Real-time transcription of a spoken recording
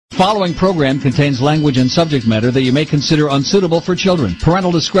following program contains language and subject matter that you may consider unsuitable for children. Parental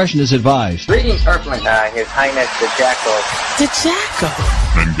discretion is advised. Greetings, Earthling. His Highness the Jackals. The Jackal.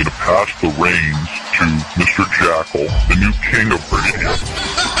 I'm going to pass the reins to Mr. Jackal, the new king of radio.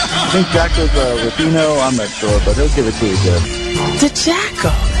 I think Jackal's Rapino. I'm not sure, but he'll give it to you good. The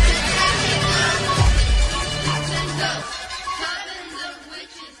Jackal.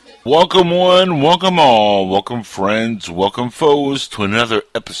 Welcome one, welcome all, welcome friends, welcome foes to another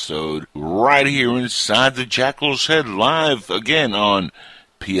episode right here inside the Jackal's Head, live again on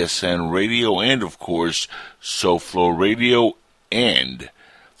PSN Radio and of course SoFlo Radio and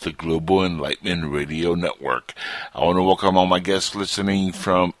the Global Enlightenment Radio Network. I want to welcome all my guests listening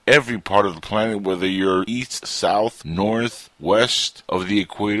from every part of the planet, whether you're east, south, north, west of the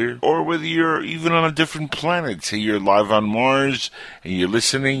equator, or whether you're even on a different planet. Say you're live on Mars and you're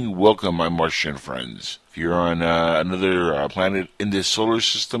listening, welcome my Martian friends. If you're on another planet in this solar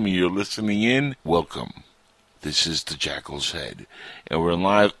system and you're listening in, welcome. This is the Jackal's Head, and we're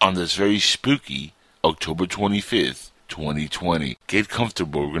live on this very spooky October 25th. 2020. Get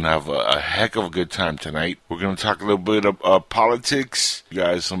comfortable. We're going to have a heck of a good time tonight. We're going to talk a little bit of politics. You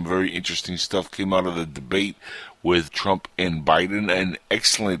guys, some very interesting stuff came out of the debate with Trump and Biden. An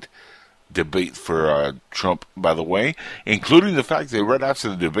excellent debate for Trump, by the way, including the fact that right after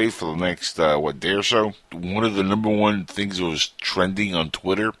the debate for the next, day or so, one of the number one things that was trending on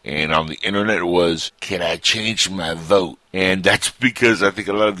Twitter and on the internet was, can I change my vote? And that's because I think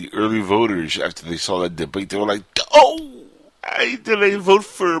a lot of the early voters, after they saw that debate, they were like, oh, did I vote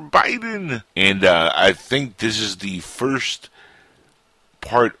for Biden? And I think this is the first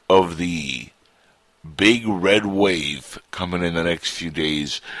part of the big red wave coming in the next few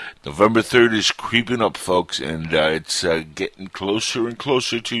days. November 3rd is creeping up, folks, and it's getting closer and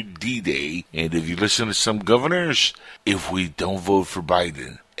closer to D-Day. And if you listen to some governors, if we don't vote for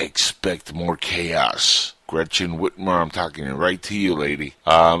Biden, expect more chaos. Gretchen Whitmer, I'm talking right to you, lady.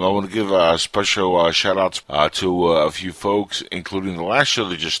 I want to give a special shout-outs to a few folks, including the last show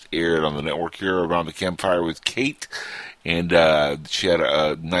that just aired on the network here, Around the Campfire with Kate. And she had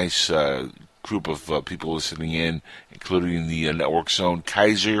a nice group of people listening in, including the network zone,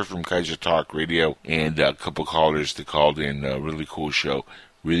 Kaiser from Kaiser Talk Radio, and a couple callers that called in. Really cool show.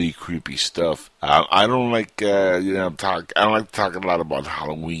 Really creepy stuff. I don't like, I don't like to talk a lot about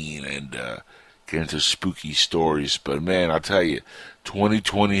Halloween and get into spooky stories, but man, I'll tell you,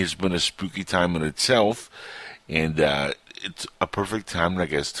 2020 has been a spooky time in itself, and it's a perfect time, I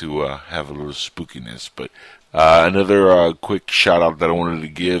guess, to have a little spookiness. But another quick shout out that I wanted to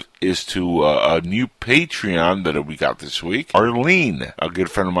give is to a new Patreon that we got this week. Arlene, a good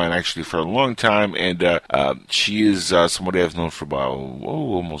friend of mine actually for a long time, and she is somebody I've known for about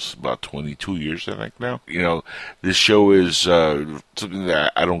almost about 22 years, I think now. You know, this show is something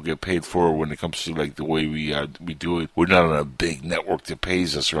that I don't get paid for when it comes to like the way we do it. We're not on a big network that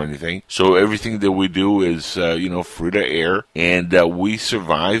pays us or anything, so everything that we do is free to air, and we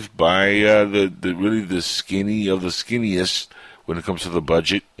survive by the skinny of the skinniest when it comes to the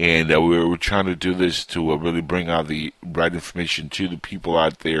budget, and we're trying to do this to really bring out the right information to the people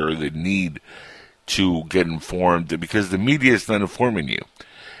out there that need to get informed, because the media is not informing you.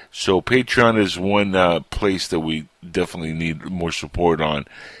 So Patreon is one place that we definitely need more support on.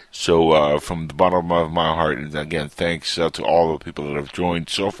 So from the bottom of my heart, and again, thanks to all the people that have joined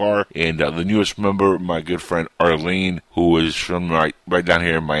so far. And the newest member, my good friend Arlene, who is from right down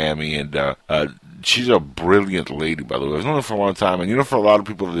here in Miami, and she's a brilliant lady, by the way. I've known her for a long time, and for a lot of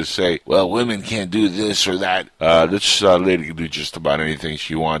people that say, well, women can't do this or that, this lady can do just about anything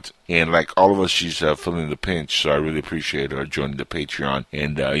she wants. And like all of us, she's feeling the pinch, so I really appreciate her joining the Patreon.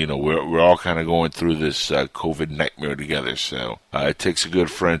 And, we're all kind of going through this COVID nightmare together, so it takes a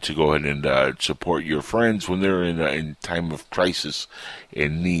good friend to go ahead and support your friends when they're in time of crisis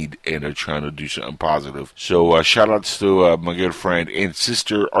and need, and are trying to do something positive. So shout-outs to my good friend and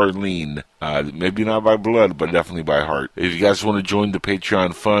sister Arlene, maybe not by blood, but definitely by heart. If you guys want to join the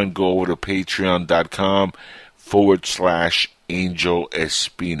Patreon fun, go over to patreon.com/Angel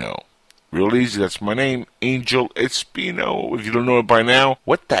Espino. Real easy, that's my name, Angel Espino. If you don't know it by now,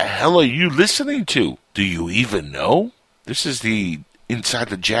 what the hell are you listening to? Do you even know? This is the Inside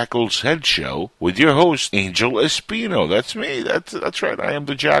the Jackal's Head show with your host, Angel Espino. That's me. That's right. I am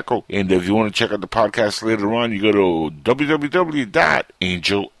the Jackal. And if you want to check out the podcast later on, you go to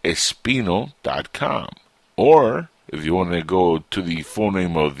www.angelespino.com. Or if you want to go to the full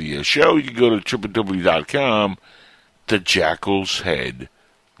name of the show, you can go to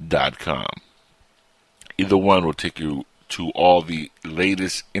www.thejackalshead.com. Either one will take you to all the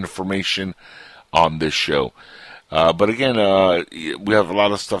latest information on this show. But again, we have a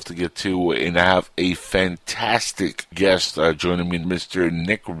lot of stuff to get to, and I have a fantastic guest joining me, Mr.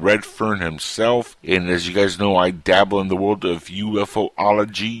 Nick Redfern himself. And as you guys know, I dabble in the world of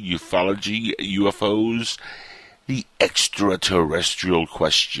UFOlogy, ufology, UFOs, the extraterrestrial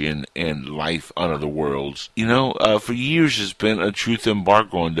question, and life on other worlds. You know, for years there's been a truth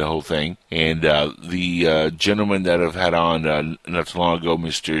embargo on the whole thing, and the gentleman that I've had on not too long ago,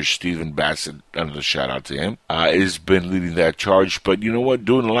 Mr. Stephen Bassett, another shout out to him, has been leading that charge. But you know what,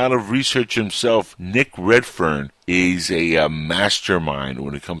 doing a lot of research himself, Nick Redfern is a mastermind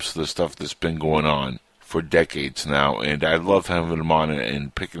when it comes to the stuff that's been going on for decades now, and I love having him on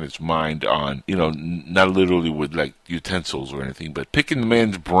and picking his mind on, you know, not literally with like utensils or anything, but picking the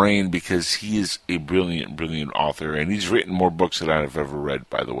man's brain, because he is a brilliant, brilliant author, and he's written more books than I've ever read,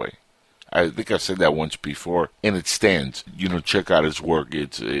 by the way. I think I said that once before, and it stands. You know, check out his work.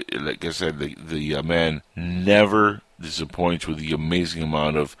 Like I said, the man never disappoints with the amazing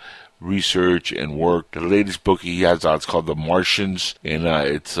amount of research and work. The latest book he has out is called The Martians, and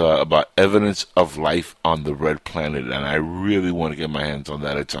it's about evidence of life on the red planet, and I really want to get my hands on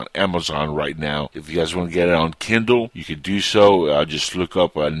that. It's on Amazon right now. If you guys want to get it on Kindle, you could do so. Just look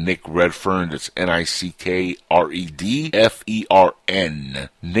up Nick Redfern. That's Nickredfern.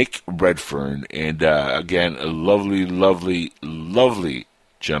 Nick Redfern. And again, a lovely, lovely, lovely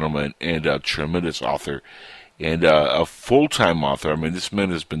gentleman, and a tremendous author, and a full-time author. I mean, this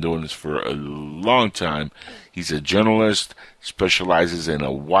man has been doing this for a long time. He's a journalist, specializes in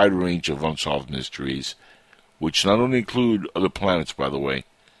a wide range of unsolved mysteries, which not only include other planets, by the way,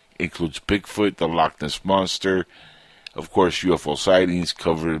 includes Bigfoot, the Loch Ness Monster, of course, UFO sightings,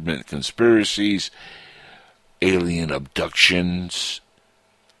 government conspiracies, alien abductions,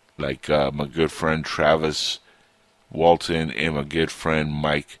 like my good friend Travis Walton and my good friend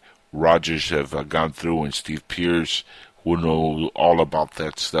Mike Rogers have gone through, and Steve Pierce, who know all about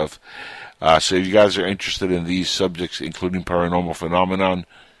that stuff. So if you guys are interested in these subjects, including paranormal phenomenon,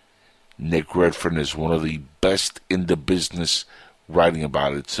 Nick Redfern is one of the best in the business writing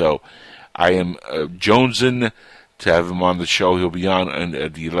about it. So I am jonesing to have him on the show. He'll be on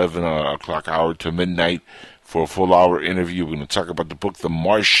at the 11 o'clock hour to midnight for a full hour interview. We're going to talk about the book The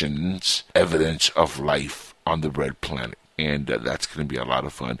Martians, Evidence of Life on the Red Planet. And that's going to be a lot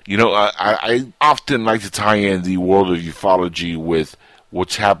of fun. You know, I often like to tie in the world of ufology with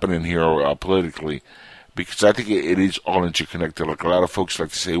what's happening here politically, because I think it is all interconnected. Like a lot of folks like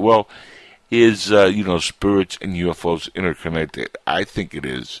to say, well, is, spirits and UFOs interconnected? I think it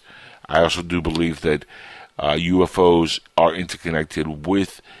is. I also do believe that UFOs are interconnected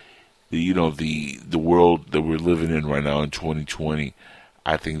with, the world that we're living in right now in 2020.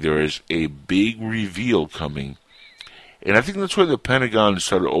 I think there is a big reveal coming. And I think that's why the Pentagon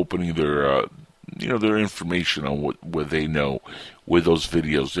started opening their information on what they know with those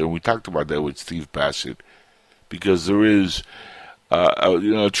videos. And we talked about that with Steve Bassett, because there is,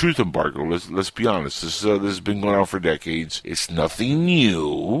 a truth embargo. Let's be honest. This has been going on for decades. It's nothing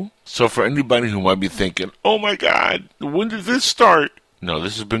new. So for anybody who might be thinking, "Oh my God, when did this start?" No,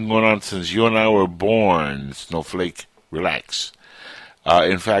 this has been going on since you and I were born. Snowflake, relax.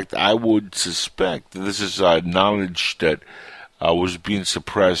 In fact, I would suspect that this is knowledge that was being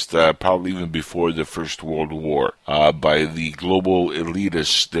suppressed probably even before the First World War by the global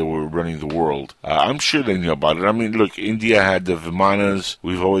elitists that were running the world. I'm sure they knew about it. I mean, look, India had the Vimanas.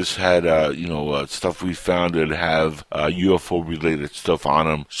 We've always had, stuff we found that have UFO-related stuff on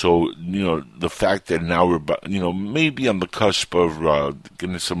them. So, the fact that now we're, maybe on the cusp of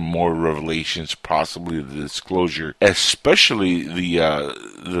getting some more revelations, possibly the disclosure, especially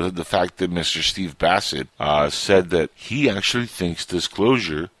the fact that Mr. Steve Bassett said that he actually thinks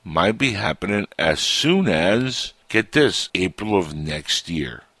disclosure might be happening as soon as, get this, April of next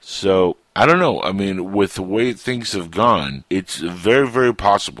year. So, I don't know. I mean, with the way things have gone, it's very, very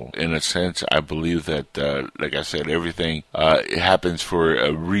possible. In a sense, I believe that, like I said, everything happens for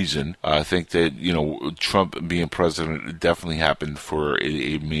a reason. I think that, Trump being president definitely happened for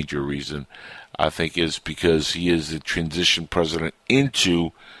a major reason. I think it's because he is the transition president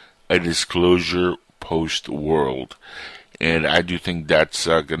into a disclosure post world. And I do think that's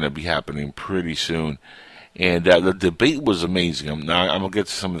going to be happening pretty soon. And the debate was amazing. Now, I'm going to get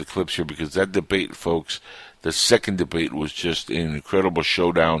to some of the clips here, because that debate, folks, the second debate was just an incredible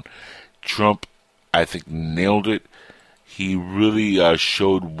showdown. Trump, I think, nailed it. He really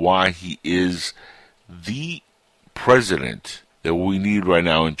showed why he is the president that we need right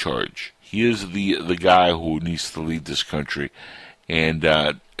now in charge. He is the guy who needs to lead this country. And,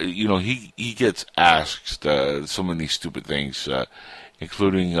 he gets asked so many stupid things.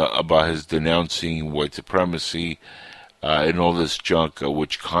 including about his denouncing white supremacy and all this junk,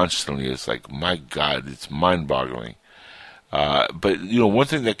 which constantly is like, my God, it's mind-boggling. But one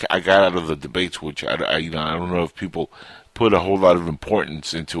thing that I got out of the debates, which I don't know if people put a whole lot of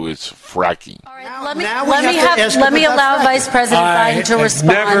importance into, is fracking. All right, let me allow Vice President Biden to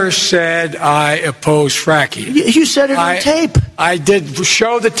respond. I never said I oppose fracking. You said it on tape. I did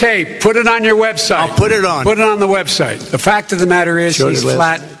show the tape. Put it on your website. I'll put it on. Put it on the website. The fact of the matter is he's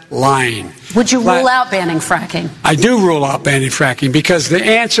flat lying. Would you rule out banning fracking? I do rule out banning fracking because the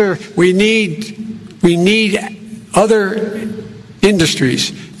answer, we need other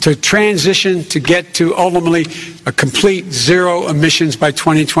industries to transition to get to ultimately a complete zero emissions by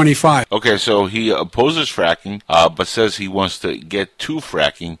 2025. Okay, so he opposes fracking, but says he wants to get to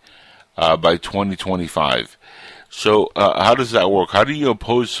fracking by 2025. So how does that work? How do you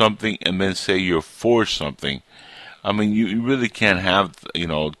oppose something and then say you're for something? I mean, you really can't have,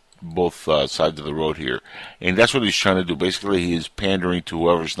 both sides of the road here. And that's what he's trying to do. Basically, he's pandering to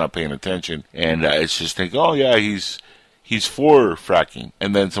whoever's not paying attention. And it's just thinking, oh, yeah, he's for fracking.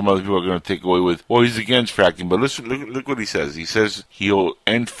 And then some other people are going to take away with, well, he's against fracking. But look what he says. He says he'll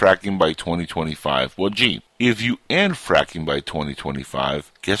end fracking by 2025. Well, gee, if you end fracking by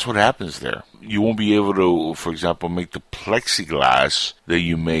 2025, guess what happens there? You won't be able to, for example, make the plexiglass that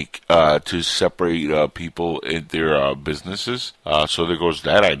you make to separate people in their businesses. So there goes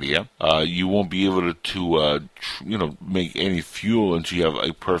that idea. You won't be able to make any fuel until you have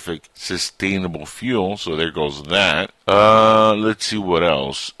a perfect sustainable fuel. So there goes that. Let's see what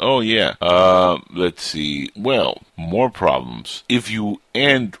else. Oh, yeah. Let's see. Well, more problems. If you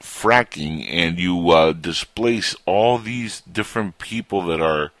end fracking and you displace all these different people that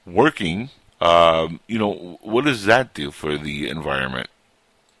are working, what does that do for the environment?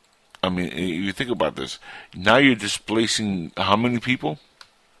 I mean, you think about this. Now you're displacing how many people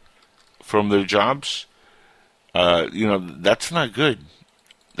from their jobs? That's not good.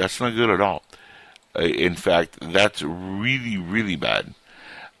 That's not good at all. In fact, that's really, really bad.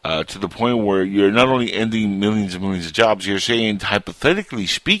 To the point where you're not only ending millions and millions of jobs, you're saying, hypothetically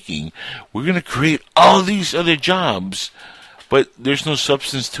speaking, we're going to create all these other jobs, but there's no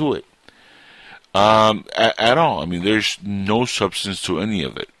substance to it. At all. I mean, there's no substance to any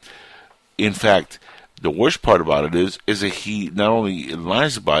of it. In fact, the worst part about it is that he not only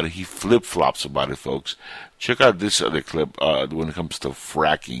lies about it, he flip-flops about it, folks. Check out this other clip when it comes to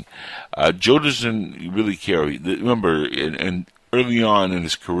fracking. Joe doesn't really care. Remember, and early on in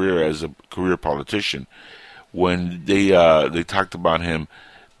his career as a career politician, when they talked about him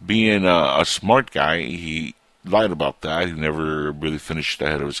being a smart guy, he lied about that. He never really finished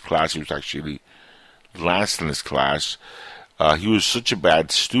ahead of his class. He was actually last in his class. He was such a bad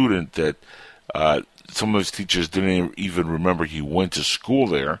student that some of his teachers didn't even remember he went to school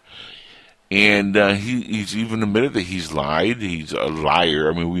there. And he's even admitted that he's lied. He's a liar.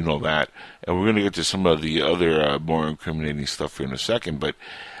 I mean, we know that. And we're going to get to some of the other more incriminating stuff here in a second. But,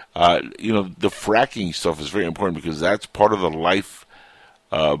 the fracking stuff is very important because that's part of the life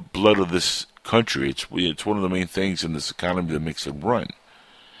blood of this country. It's one of the main things in this economy that makes it run.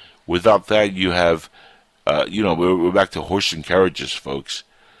 Without that, you have, we're back to horse and carriages, folks,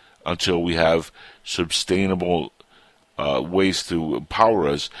 until we have sustainable ways to power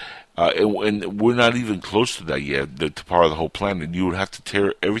us. And we're not even close to that yet, to power the whole planet. You would have to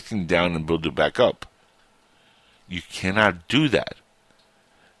tear everything down and build it back up. You cannot do that.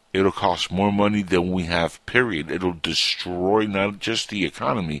 It'll cost more money than we have, period. It'll destroy not just the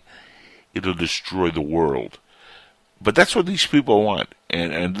economy, it'll destroy the world. But that's what these people want.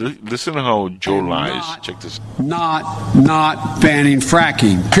 And listen to how Joe lies. Check this. Not banning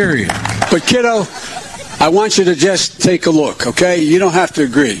fracking, period. But, kiddo, I want you to just take a look, okay? You don't have to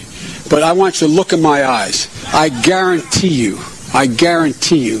agree. But I want you to look in my eyes. I guarantee you,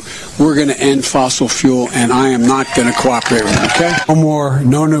 we're going to end fossil fuel, and I am not going to cooperate with it, okay?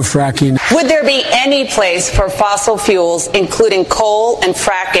 No new fracking. Would there be any place for fossil fuels, including coal and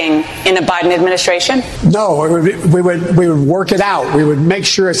fracking, in a Biden administration? No, we would work it out. We would make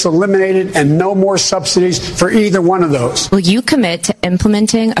sure it's eliminated and no more subsidies for either one of those. Will you commit to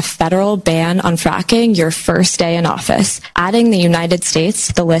implementing a federal ban on fracking your first day in office, adding the United States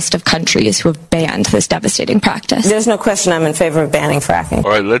to the list of countries who have banned this devastating practice? There's no question I'm in favor of banning fracking. All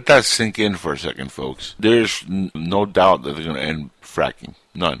right, let that sink in for a second, folks. There's no doubt that they're going to end fracking.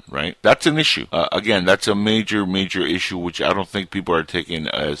 None, right? That's an issue. Again, that's a major, major issue, which I don't think people are taking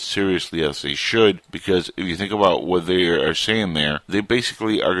as seriously as they should, because if you think about what they are saying there, they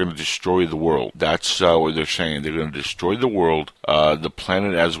basically are going to destroy the world. That's what they're saying. They're going to destroy the world, the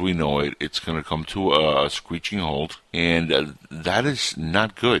planet as we know it. It's going to come to a screeching halt, and that is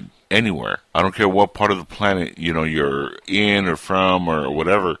not good anywhere. I don't care what part of the planet, you're in or from or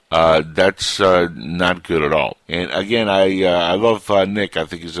whatever. That's not good at all. And again, I love Nick. I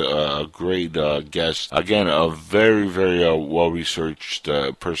think he's a great guest. Again, a very, very well-researched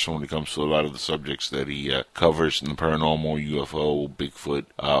person when it comes to a lot of the subjects that he covers in the paranormal, UFO, Bigfoot,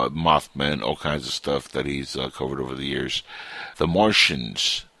 Mothman, all kinds of stuff that he's covered over the years. The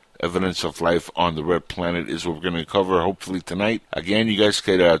Martians, Evidence of Life on the Red Planet is what we're going to cover hopefully tonight. Again, you guys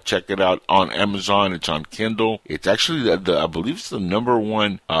can check it out on Amazon. It's on Kindle. It's actually, I believe it's the number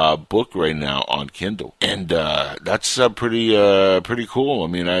one book right now on Kindle. And that's pretty cool. I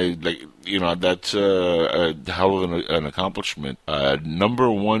mean, that's a hell of an accomplishment.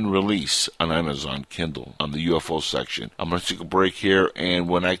 Number one release on Amazon Kindle on the UFO section. I'm going to take a break here, and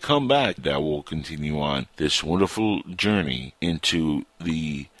when I come back, that will continue on this wonderful journey into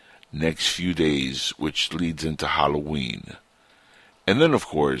the next few days, which leads into Halloween. And then, of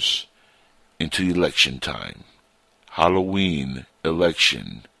course, into election time. Halloween,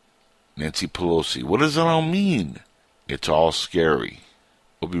 election, Nancy Pelosi. What does it all mean? It's all scary.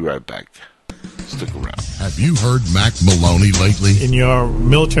 We'll be right back. Stick around. Have you heard Mac Maloney lately? In your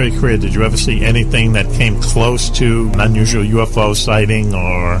military career, did you ever see anything that came close to an unusual UFO sighting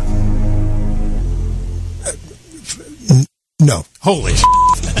or... No. Holy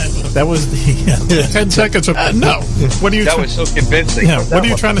that was the 10 seconds of no. What are you? That was so convincing. Yeah, what are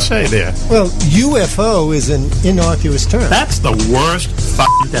you trying to say there? Well, UFO is an innocuous term. That's the worst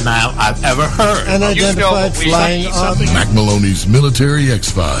fucking denial I've ever heard. Unidentified flying object. Mac Maloney's Military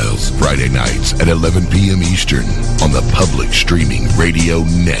X-Files, Friday nights at 11 p.m. Eastern on the public streaming radio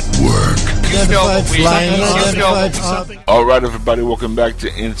network. All right, everybody, welcome back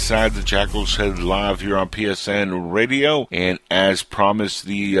to Inside the Jackals Head Live here on PSN Radio. And as promised,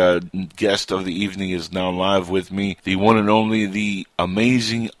 the guest of the evening is now live with me, the one and only, the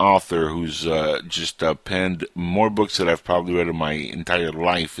amazing author who's just penned more books than I've probably read in my entire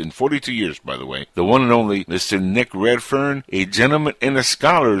life, in 42 years, by the way. The one and only Mr. Nick Redfern, a gentleman and a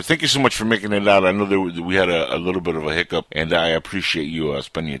scholar. Thank you so much for making it out. I know we had a little bit of a hiccup, and I appreciate you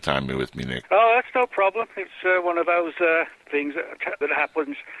spending your time here with me, Nick. Oh, that's no problem. It's one of those things that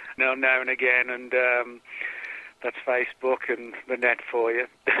happens now and again, and that's Facebook and the net for you.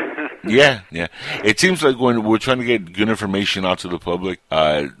 Yeah. It seems like when we're trying to get good information out to the public,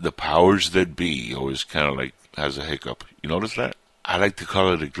 the powers that be always kind of like has a hiccup. You notice that? I like to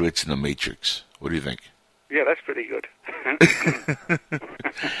call it a glitch in the matrix. What do you think? Yeah, that's pretty good.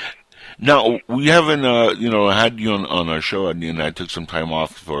 Now, we haven't, had you on our show, and I took some time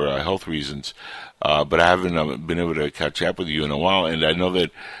off for health reasons, but I haven't been able to catch up with you in a while, and I know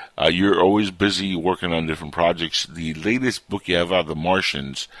that you're always busy working on different projects. The latest book you have out, The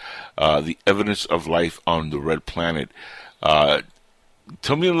Martians, The Evidence of Life on the Red Planet.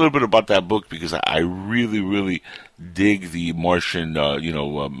 Tell me a little bit about that book, because I really, really dig the Martian,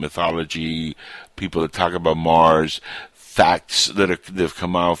 mythology, people that talk about Mars, facts that have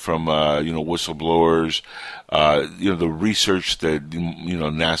come out from whistleblowers, the research that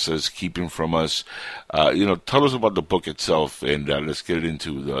NASA is keeping from us. Tell us about the book itself, and let's get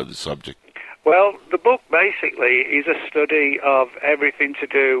into the subject. Well, the book basically is a study of everything to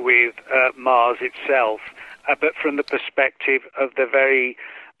do with Mars itself, but from the perspective of the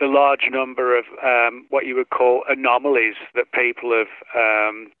large number of what you would call anomalies that people have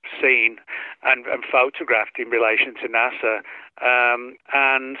seen and photographed in relation to NASA.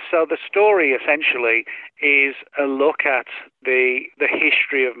 And so the story essentially is a look at the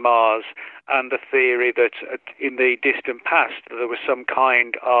history of Mars and the theory that in the distant past there was some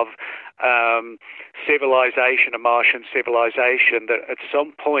kind of civilization, a Martian civilization, that at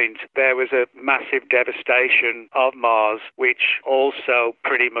some point there was a massive devastation of Mars, which also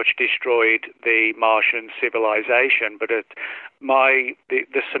pretty much destroyed the Martian civilization. But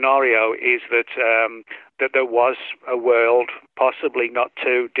the scenario is that there was a world possibly not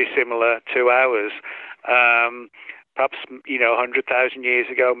too dissimilar to ours, perhaps 100,000 years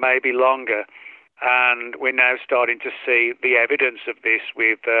ago, maybe longer. And we're now starting to see the evidence of this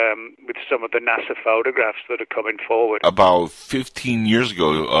with some of the NASA photographs that are coming forward. About 15 years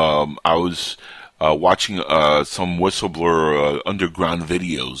ago, I was watching some whistleblower underground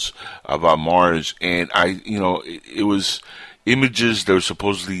videos about Mars, and it was images that were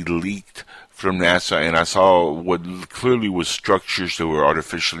supposedly leaked from NASA, and I saw what clearly was structures that were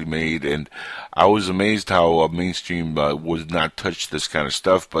artificially made, and I was amazed how mainstream was not touch this kind of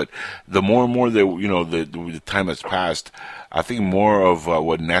stuff. But the more and more that the time has passed, I think more of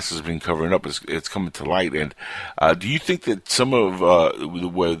what NASA's been covering up it's coming to light. And do you think that some of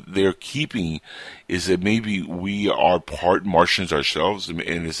what they're keeping is that maybe we are part Martians ourselves? And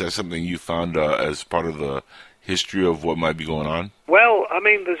is that something you found as part of the history of what might be going on? Well, I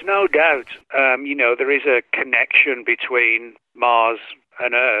mean, there's no doubt, there is a connection between Mars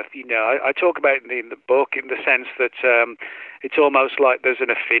and Earth. I talk about it in the book in the sense that it's almost like there's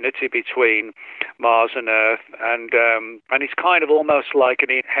an affinity between Mars and Earth, and it's kind of almost like an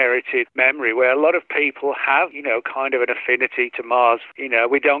inherited memory where a lot of people have, kind of an affinity to Mars.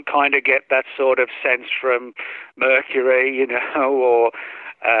 We don't kind of get that sort of sense from Mercury, or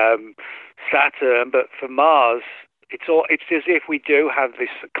Saturn, but for Mars, it's as if we do have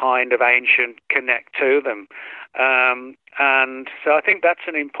this kind of ancient connect to them. And so I think that's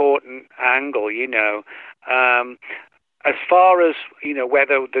an important angle, as far as,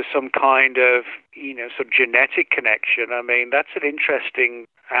 whether there's some kind of, sort of genetic connection, I mean, that's an interesting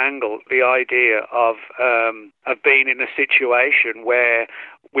angle, the idea of being in a situation where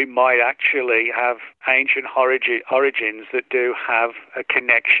we might actually have ancient origins that do have a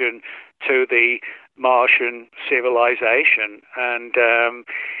connection to the Martian civilization. And,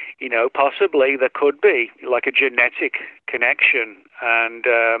 possibly there could be like a genetic connection. And,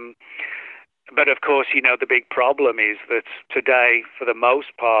 but of course, the big problem is that today, for the most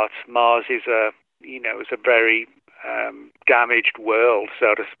part, Mars is a very damaged world,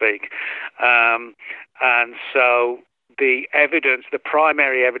 so to speak. And so the evidence, the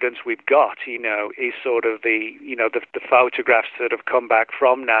primary evidence we've got, is sort of the photographs that have come back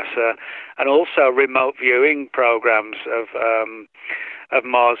from NASA, and also remote viewing programs of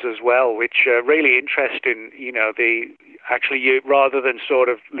Mars as well, which are really interesting. Rather than sort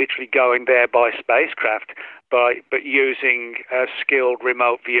of literally going there by spacecraft, but using skilled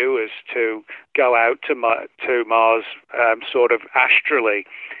remote viewers to go out to Mars, sort of astrally,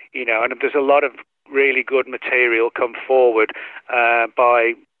 and there's a lot of really good material come forward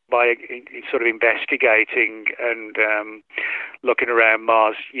by sort of investigating and looking around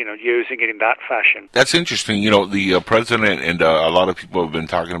Mars, using it in that fashion. That's interesting. The president and a lot of people have been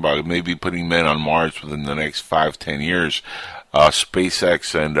talking about maybe putting men on Mars within the next 5-10 years.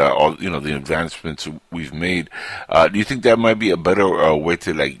 SpaceX and all the advancements we've made. Do you think that might be a better way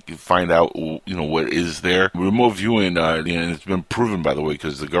to find out what is there? Remote viewing, and it's been proven, by the way,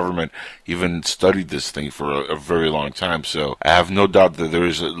 because the government even studied this thing for a very long time. So I have no doubt that there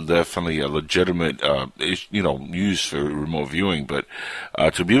is definitely a legitimate use for remote viewing. But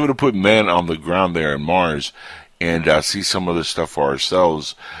to be able to put men on the ground there in Mars and see some of this stuff for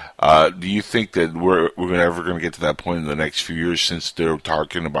ourselves. Do you think that we're ever going to get to that point in the next few years, since they're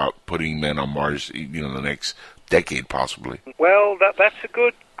talking about putting men on Mars, the next decade possibly? Well, that's a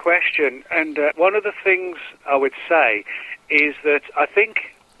good question. And one of the things I would say is that I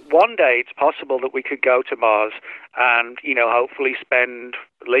think one day it's possible that we could go to Mars and, hopefully spend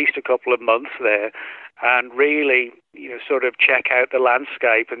at least a couple of months there and really, sort of check out the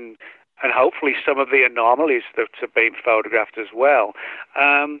landscape and hopefully some of the anomalies that have been photographed as well.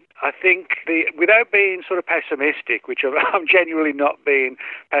 I think without being sort of pessimistic, which I'm genuinely not being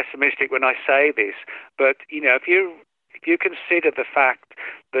pessimistic when I say this, but if you consider the fact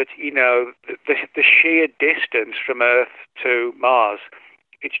that the sheer distance from Earth to Mars,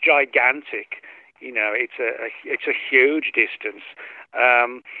 it's gigantic. It's a huge distance.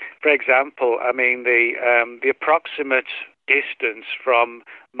 For example, I mean the approximate distance from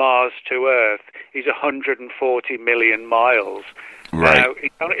Mars to Earth is 140 million miles. Right.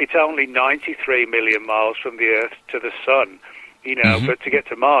 Now, it's only 93 million miles from the Earth to the Sun, but to get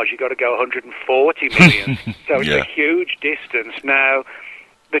to Mars, you've got to go 140 million. So it's a huge distance. Now,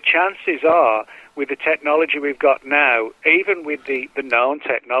 the chances are, with the technology we've got now, even with the known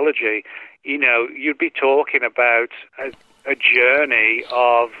technology, you'd be talking about a journey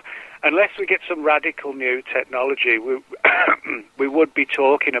of, unless we get some radical new technology, we would be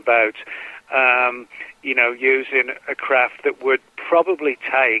talking about, using a craft that would probably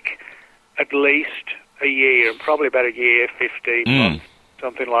take at least a year, and probably about a year, 15 months,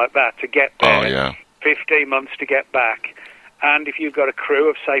 something like that, to get there. Oh, yeah. 15 months to get back. And if you've got a crew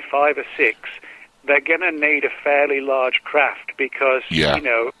of, say, 5 or 6, they're going to need a fairly large craft because,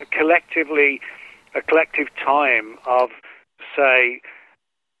 a collective time of, say,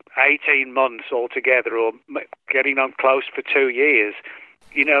 18 months altogether, or getting on close for 2 years.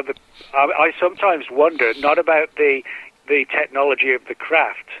 I sometimes wonder, not about the technology of the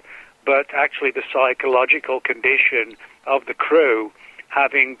craft, but actually the psychological condition of the crew,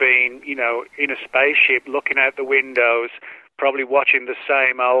 having been, in a spaceship, looking out the windows, probably watching the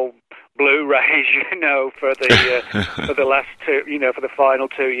same old Blu-rays, for the last two, for the final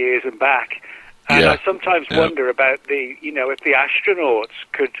 2 years and back. And I sometimes wonder about if the astronauts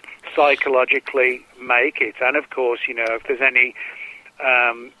could psychologically make it. And of course, if there's any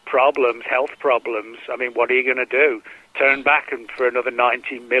problems, health problems, I mean, what are you going to do? Turn back for another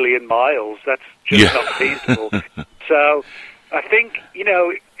 90 million miles? That's just not feasible. So I think,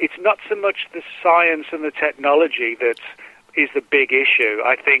 it's not so much the science and the technology that is the big issue.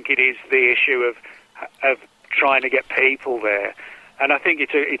 I think it is the issue of trying to get people there. And I think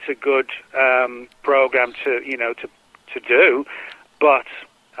it's a good program to do, but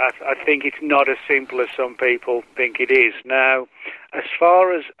I think it's not as simple as some people think it is. Now, as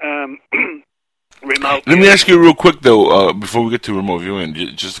far as remote... Let me ask you real quick, though, before we get to remote viewing,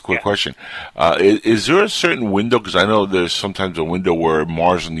 just a quick question. Is there a certain window, because I know there's sometimes a window where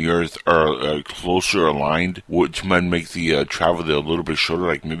Mars and the Earth are closer aligned, which might make the travel there a little bit shorter,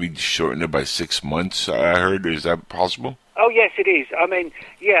 like maybe shorten it by 6 months, I heard. Is that possible? Oh, yes, it is. I mean,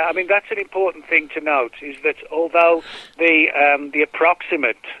 that's an important thing to note, is that although the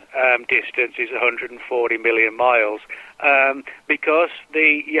approximate distance is 140 million miles, because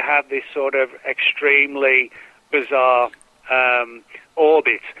you have this sort of extremely bizarre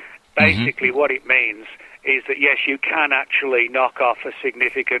orbit, basically what it means is that, yes, you can actually knock off a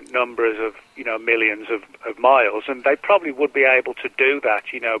significant numbers of, millions of miles, and they probably would be able to do that,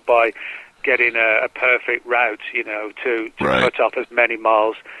 by getting a perfect route, to cut off as many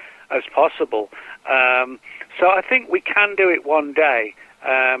miles as possible. So I think we can do it one day,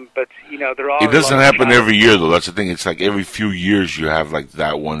 but, there are... It doesn't happen every year, though. That's the thing. It's like every few years you have, like,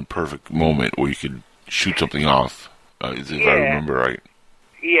 that one perfect moment where you could shoot something off, if I remember right.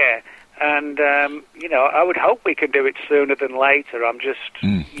 Yeah, and, I would hope we can do it sooner than later. I'm just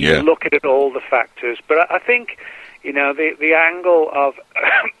looking at all the factors. But I think... the angle of,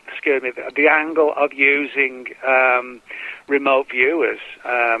 the angle of using remote viewers,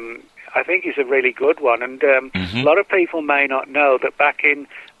 I think is a really good one. And a lot of people may not know that back in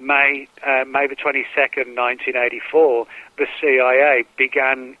May the 22nd, 1984, the CIA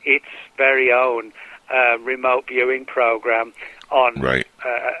began its very own remote viewing program on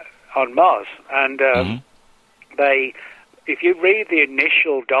Mars, and if you read the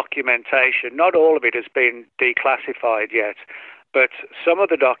initial documentation, not all of it has been declassified yet, but some of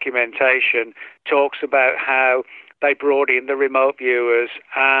the documentation talks about how they brought in the remote viewers,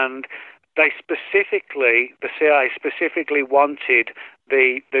 and the CIA specifically wanted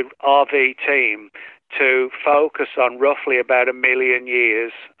the RV team to focus on roughly about 1 million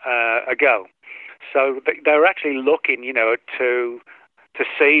years ago. So they were actually looking, to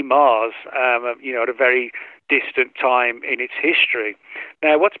see Mars, at a very distant time in its history.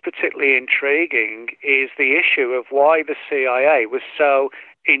 Now, what's particularly intriguing is the issue of why the CIA was so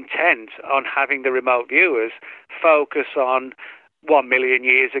intent on having the remote viewers focus on 1 million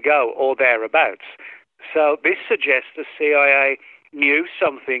years ago or thereabouts. So this suggests the CIA knew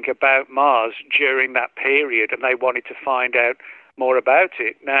something about Mars during that period, and they wanted to find out more about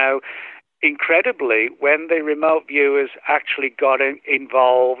it. Now, incredibly, when the remote viewers actually got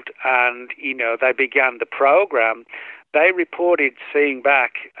involved and, they began the program, they reported seeing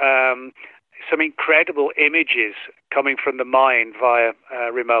back some incredible images coming from the mind via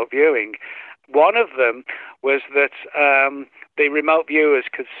remote viewing. One of them was that the remote viewers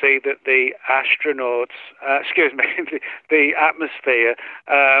could see that the astronauts, the atmosphere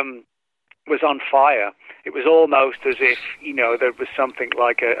was on fire. It was almost as if, there was something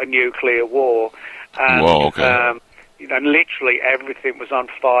like a nuclear war. And, and literally everything was on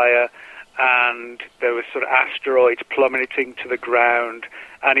fire, and there was sort of asteroids plummeting to the ground,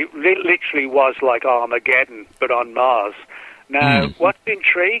 and it literally was like Armageddon, but on Mars. Now, what's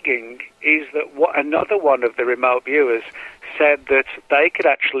intriguing is that another one of the remote viewers said that they could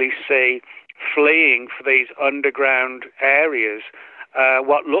actually see, fleeing for these underground areas,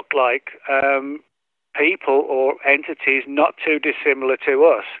 what looked like people or entities not too dissimilar to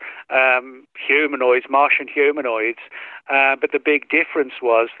us, humanoids, Martian humanoids, but the big difference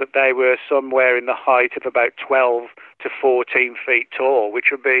was that they were somewhere in the height of about 12 to 14 feet tall,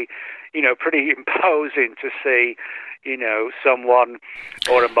 which would be, pretty imposing to see, someone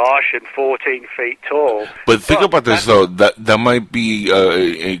or a Martian 14 feet tall. But think about this, though, that might be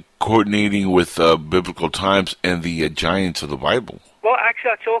coordinating with biblical times and the giants of the Bible. Well,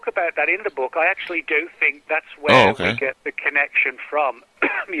 actually, I talk about that in the book. I actually do think that's where we get the connection from.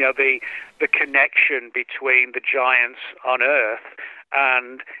 The connection between the giants on Earth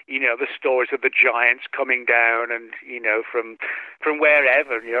and the stories of the giants coming down, and from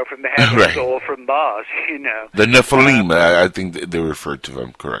wherever, from the heavens or from Mars, The Nephilim, I think they referred to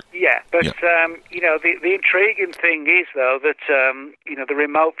them, correct? Yeah, but the intriguing thing is though that the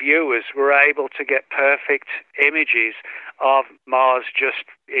remote viewers were able to get perfect images of Mars just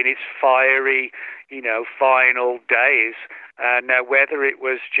in its fiery, final days. Now, whether it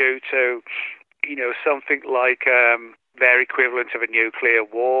was due to something like their equivalent of a nuclear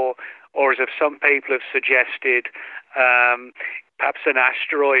war, or as some people have suggested, perhaps an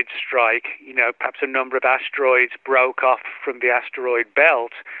asteroid strike, perhaps a number of asteroids broke off from the asteroid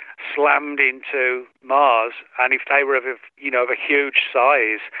belt, slammed into Mars, and if they were of a huge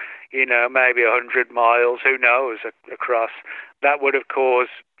size, maybe 100 miles, who knows, across, that would have caused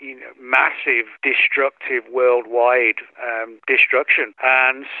massive destructive worldwide destruction.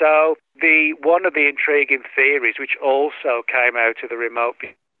 And so one of the intriguing theories, which also came out of the remote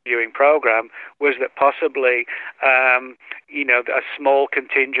viewing program, was that possibly a small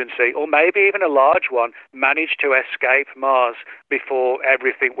contingency, or maybe even a large one, managed to escape Mars before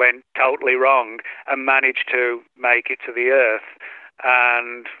everything went totally wrong and managed to make it to the Earth,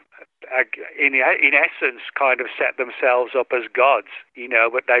 and in essence kind of set themselves up as gods,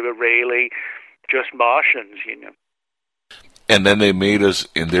 but they were really just Martians, And then they made us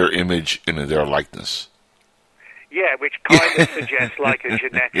in their image and in their likeness. Yeah, which kind of suggests like a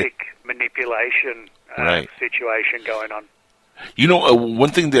genetic manipulation situation going on.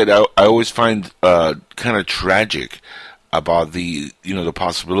 One thing that I always find kind of tragic about the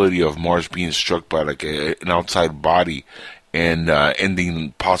possibility of Mars being struck by like an outside body and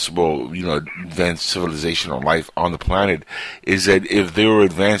ending possible advanced civilization or life on the planet is that if they were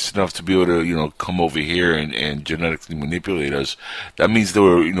advanced enough to be able to come over here and genetically manipulate us, that means they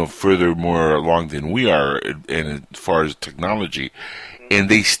were further more along than we are in as far as technology, and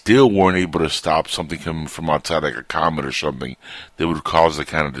they still weren't able to stop something coming from outside, like a comet or something that would cause the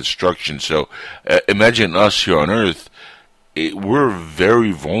kind of destruction. So imagine us here on Earth. We're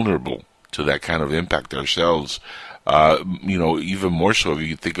very vulnerable to that kind of impact ourselves. Even more so if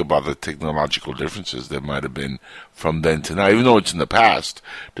you think about the technological differences that might have been from then to now. Even though it's in the past,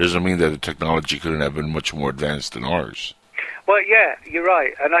 doesn't mean that the technology couldn't have been much more advanced than ours. Well, yeah, you're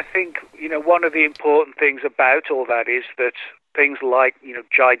right. And I think, one of the important things about all that is that things like,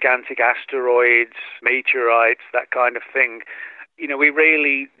 gigantic asteroids, meteorites, that kind of thing, we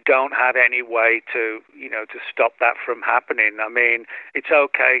really don't have any way to stop that from happening. I mean, it's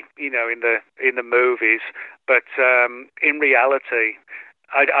okay, in the movies, but in reality,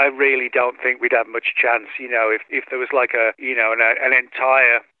 I really don't think we'd have much chance. If there was like an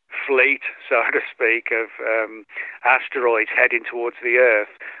entire fleet, so to speak, of asteroids heading towards the Earth,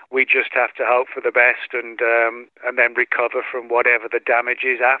 we just have to hope for the best and then recover from whatever the damage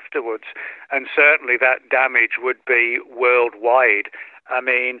is afterwards. And certainly that damage would be worldwide. I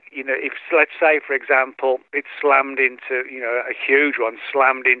mean, if, let's say, for example, it slammed into, a huge one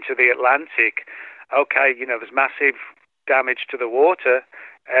slammed into the Atlantic, okay, there's massive damage to the water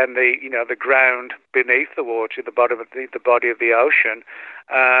and the ground beneath the water, the body of the ocean.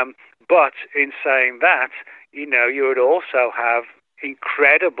 But in saying that, you would also have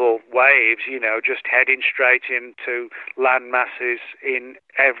incredible waves, just heading straight into land masses in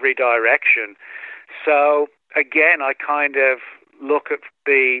every direction. So again, I kind of look at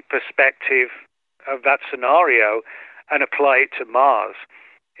the perspective of that scenario and apply it to Mars.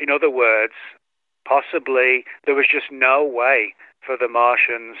 In other words, possibly there was just no way for the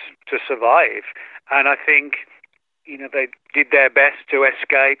Martians to survive. And I think, they did their best to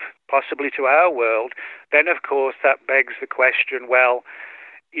escape possibly to our world. Then, of course, that begs the question, well,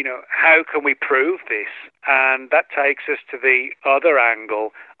 how can we prove this? And that takes us to the other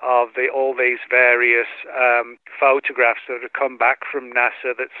angle of all these various photographs that have come back from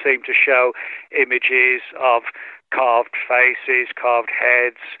NASA that seem to show images of carved faces, carved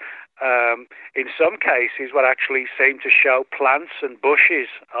heads. In some cases, what actually seem to show plants and bushes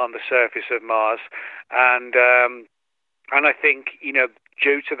on the surface of Mars. And I think,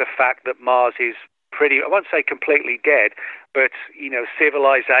 due to the fact that Mars is I won't say completely dead, but,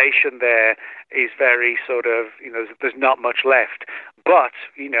 civilization there is very sort of, there's not much left. But,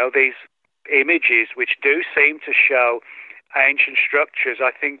 these images which do seem to show ancient structures,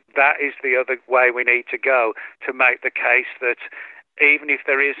 I think that is the other way we need to go to make the case that even if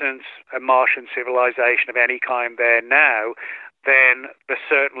there isn't a Martian civilization of any kind there now, then there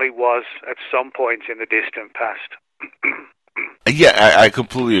certainly was at some point in the distant past. Yeah, I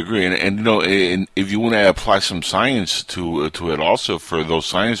completely agree, and you know, and if you want to apply some science to it, also for those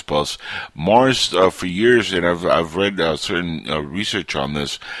science buffs, Mars for years, and I've read certain research on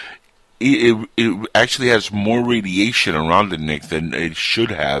this. It actually has more radiation around it, Nick, than it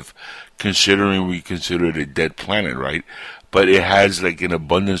should have, considering we consider it a dead planet, right? But it has like an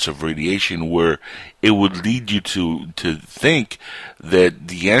abundance of radiation where it would lead you to think that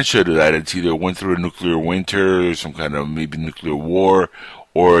the answer to that, it's either went through a nuclear winter or some kind of maybe nuclear war,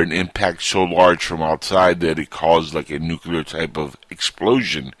 or an impact so large from outside that it caused like a nuclear type of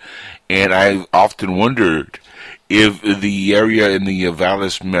explosion. And I've often wondered if the area in the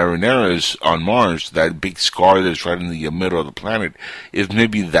Valles Marineris on Mars, that big scar that's right in the middle of the planet, if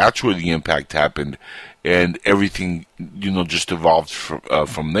maybe that's where the impact happened, and everything, you know, just evolved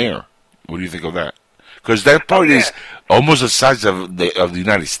from there. What do you think of that? Because that part is almost the size of the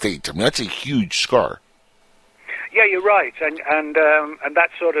United States. I mean, that's a huge scar. Yeah, you're right, and that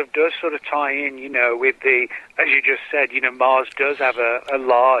sort of does sort of tie in, you know, with the, as you just said, you know, Mars does have a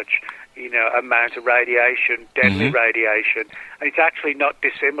large, you know, amount of radiation, deadly radiation, and it's actually not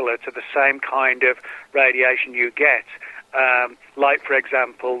dissimilar to the same kind of radiation you get. Like, for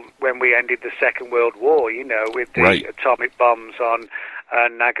example, when we ended the Second World War, you know, with the atomic bombs on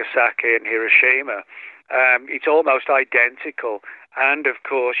Nagasaki and Hiroshima, it's almost identical. And, of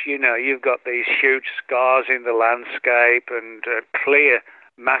course, you know, you've got these huge scars in the landscape and clear,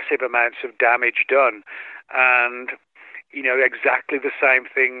 massive amounts of damage done. And, you know, exactly the same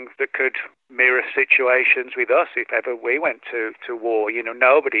thing that could mirror situations with us if ever we went to war. You know,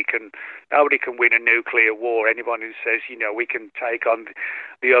 nobody can win a nuclear war. Anyone who says, you know, we can take on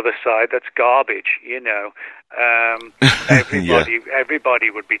the other side, that's garbage, you know. Everybody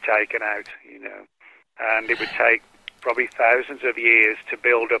would be taken out, you know. And it would take probably thousands of years to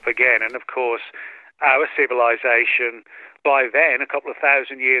build up again. And, of course, our civilization, by then, a couple of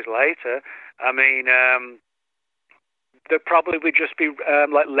thousand years later, I mean, there probably would just be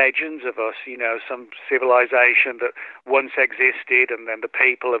like legends of us, you know, some civilization that once existed, and then the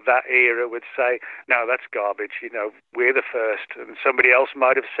people of that era would say, no, that's garbage, you know, we're the first. And somebody else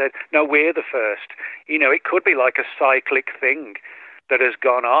might have said, no, we're the first. You know, it could be like a cyclic thing that has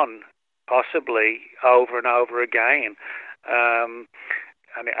gone on, possibly over and over again. And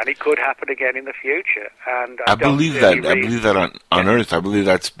it could happen again in the future. And I believe that on Earth. I believe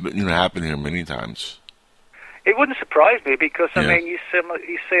that's, you know, happened here many times. It wouldn't surprise me because, I mean, you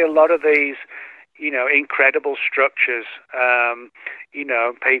see a lot of these, you know, incredible structures, you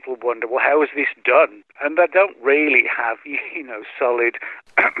know, people wonder, well, how is this done? And they don't really have, you know, solid,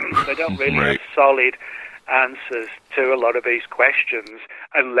 they don't really have solid answers to a lot of these questions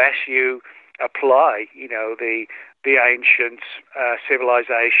unless you apply, you know, the ancient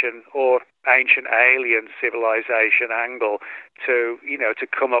civilization or ancient alien civilization angle to, you know, to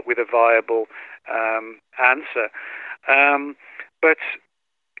come up with a viable answer. But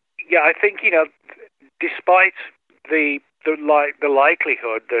yeah, I think, you know, despite the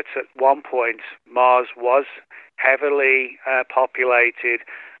likelihood that at one point Mars was heavily populated,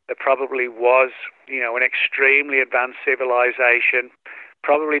 there probably was, you know, an extremely advanced civilization,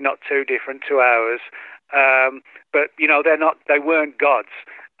 probably not too different to ours. But, you know, they weren't gods.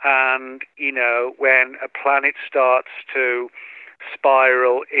 And, you know, when a planet starts to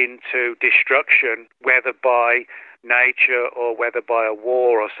spiral into destruction, whether by nature or whether by a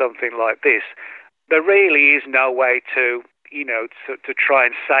war or something like this, there really is no way to, you know, to try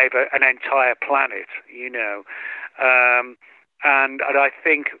and save an entire planet, you know. And I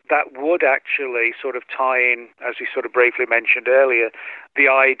think that would actually sort of tie in, as we sort of briefly mentioned earlier, the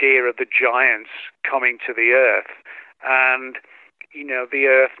idea of the giants coming to the Earth. And, you know, the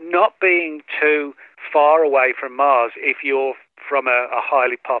Earth not being too far away from Mars if you're from a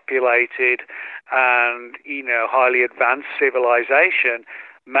highly populated and, you know, highly advanced civilization,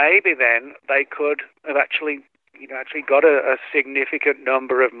 maybe then they could have actually got a significant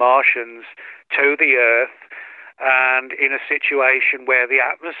number of Martians to the Earth, and in a situation where the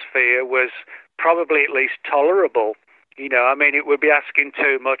atmosphere was probably at least tolerable. You know, I mean, it would be asking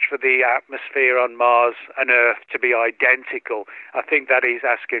too much for the atmosphere on Mars and Earth to be identical. I think that is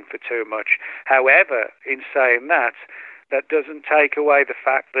asking for too much. However, in saying that, that doesn't take away the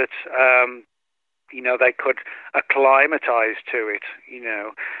fact that, you know, they could acclimatize to it, you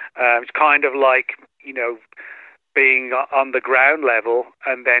know. It's kind of like, you know, being on the ground level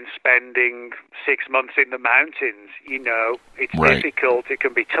and then spending 6 months in the mountains, you know. It's difficult, it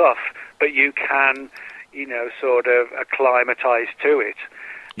can be tough, but you can, you know, sort of acclimatize to it.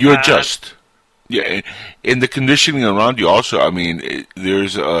 You adjust. Yeah, and the conditioning around you also, I mean,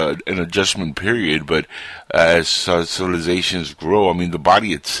 there's an adjustment period, but as civilizations grow, I mean, the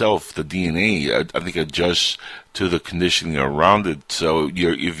body itself, the DNA, I think adjusts to the conditioning around it. So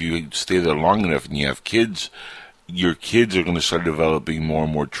if you stay there long enough and you have kids, your kids are going to start developing more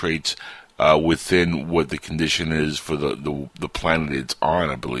and more traits within what the condition is for the planet it's on,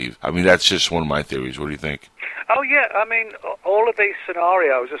 I believe. I mean, that's just one of my theories. What do you think? Oh, yeah. I mean, all of these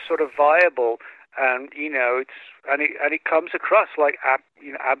scenarios are sort of viable, and, it comes across like,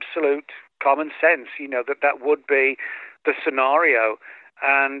 absolute common sense, that would be the scenario.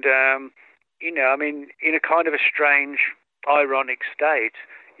 And, I mean, in a kind of a strange, ironic state,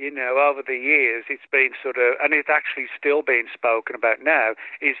 over the years, it's been sort of, and it's actually still being spoken about now,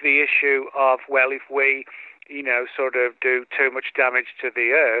 is the issue of, well, if we, sort of do too much damage to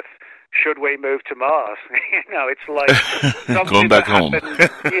the Earth, should we move to Mars? It's like something going back home.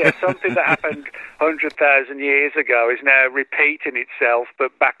 Something that happened 100,000 years ago is now repeating itself,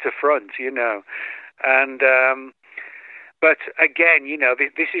 but back to front, And, but again,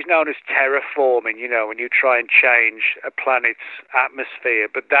 this is known as terraforming, when you try and change a planet's atmosphere,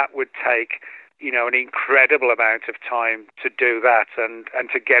 but that would take, an incredible amount of time to do that and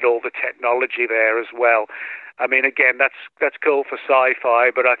to get all the technology there as well. I mean, again, that's cool for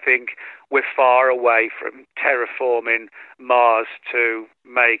sci-fi, but I think we're far away from terraforming Mars to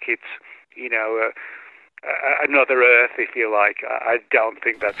make it, another Earth, if you like. I don't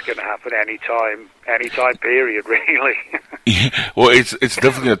think that's going to happen anytime period, really. Yeah, well, it's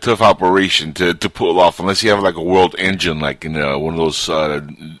definitely a tough operation to pull off, unless you have like a world engine, like in one of those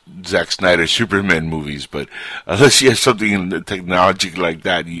Zack Snyder Superman movies. But unless you have something in the technology like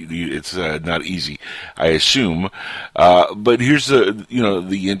that, it's not easy, I assume. But here's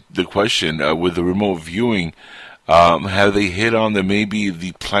the question with the remote viewing. Have they hit on that maybe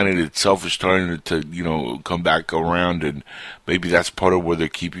the planet itself is starting to come back around, and maybe that's part of what they're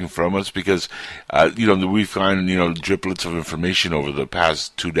keeping from us? Because, we find, driplets of information over the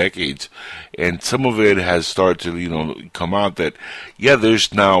past 2 decades, and some of it has started to, come out that,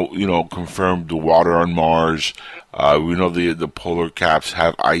 there's now, confirmed water on Mars. We know the polar caps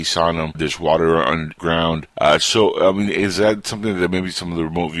have ice on them. There's water underground. So, I mean, is that something that maybe some of the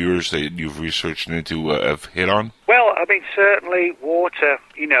remote viewers that you've researched into have hit on? Well, I mean, certainly water,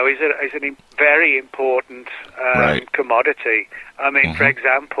 is a very important commodity. I mean, for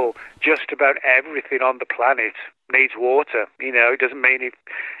example, just about everything on the planet needs water. It doesn't mean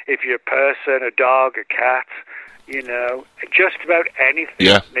if you're a person, a dog, a cat, just about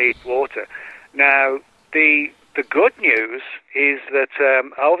anything needs water. Now, the good news is that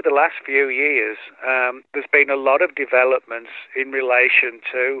over the last few years, there's been a lot of developments in relation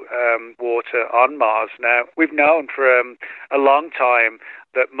to water on Mars. Now, we've known for a long time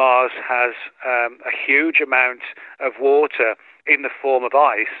that Mars has a huge amount of water in the form of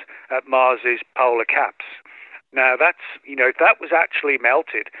ice at Mars's polar caps. Now, that's, if that was actually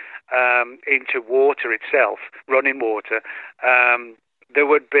melted into water itself, running water, there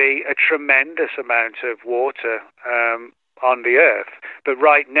would be a tremendous amount of water on the Earth. But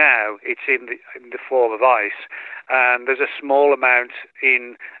right now, it's in the form of ice, and there's a small amount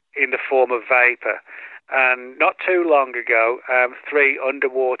in the form of vapor. And not too long ago, 3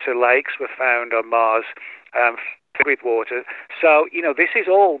 underwater lakes were found on Mars with water. So, this is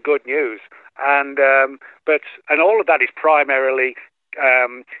all good news. And all of that is primarily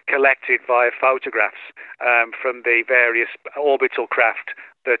collected via photographs from the various orbital craft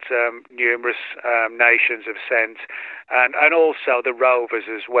that numerous nations have sent, and also the rovers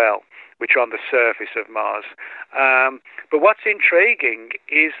as well, which are on the surface of Mars. But what's intriguing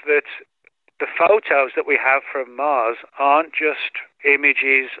is that the photos that we have from Mars aren't just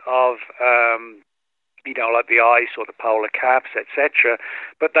images of like the ice or the polar caps, etc.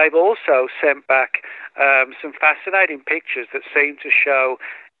 But they've also sent back some fascinating pictures that seem to show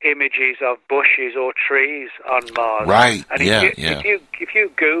images of bushes or trees on Mars. Right. And if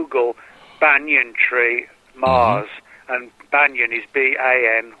you Google banyan tree Mars, and banyan is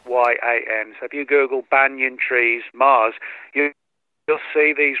Banyan. So if you Google banyan trees Mars, you'll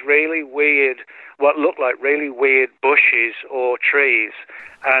see these really weird, what look like really weird bushes or trees,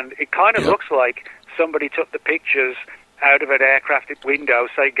 and it kind of looks like somebody took the pictures out of an aircraft window,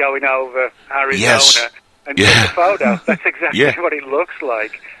 say going over Arizona, and took a photo. That's exactly what it looks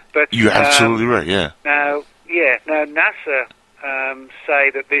like. But you're absolutely right. Yeah. Now NASA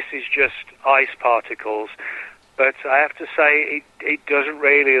say that this is just ice particles, but I have to say it doesn't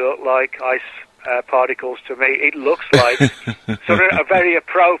really look like ice particles to me. It looks like sort of a very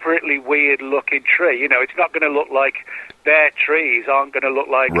appropriately weird looking tree. It's not going to look like their trees aren't going to look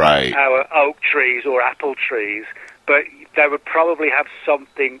like our oak trees or apple trees, but they would probably have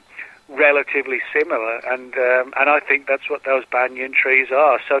something relatively similar, and I think that's what those banyan trees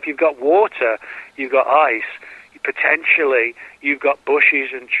are. So if you've got water, you've got ice, potentially you've got bushes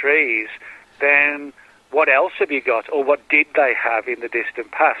and trees, then what else have you got, or what did they have in the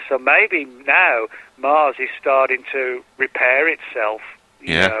distant past? So maybe now Mars is starting to repair itself,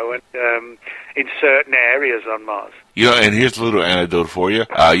 you know, and in certain areas on Mars. You know, and here's a little anecdote for you.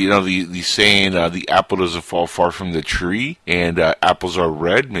 You know, the saying, the apple doesn't fall far from the tree, and apples are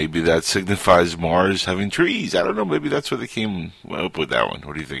red. Maybe that signifies Mars having trees. I don't know. Maybe that's where they came up with that one.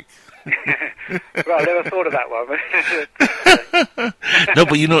 What do you think? Well, I never thought of that one. No,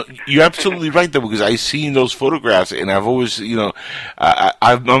 but you know, you're absolutely right, though, because I've seen those photographs, and I've always, you know,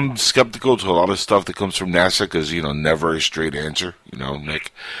 I'm skeptical to a lot of stuff that comes from NASA, because, you know, never a straight answer, you know,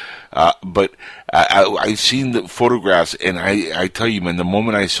 Nick. But I've seen the photographs, and I tell you, man, the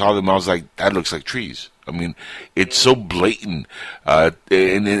moment I saw them, I was like, that looks like trees. I mean, it's so blatant. And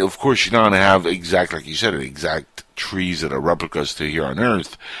then, of course, you're not going to have exact, like you said, exact trees that are replicas to here on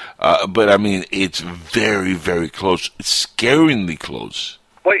Earth. But, I mean, it's very, very close. It's scaringly close.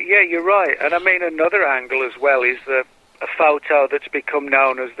 Well, yeah, you're right. And I mean, another angle as well is a photo that's become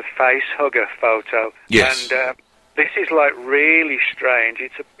known as the face hugger photo. Yes. And this is like really strange.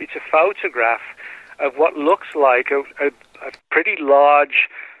 It's a photograph of what looks like a pretty large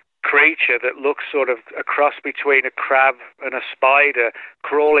creature that looks sort of a cross between a crab and a spider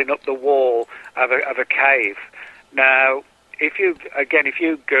crawling up the wall of a cave. Now, if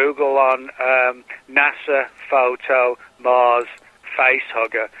you Google on NASA photo Mars face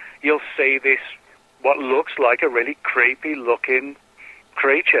hugger, you'll see this what looks like a really creepy looking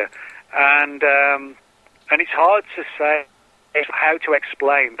creature, and it's hard to say how to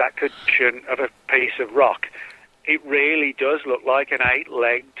explain that condition of a piece of rock. It really does look like an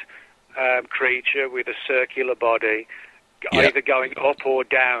 8-legged creature with a circular body, either going up or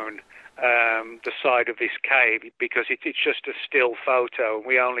down the side of this cave, because it's just a still photo, and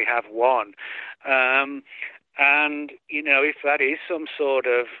we only have one. And, you know, if that is some sort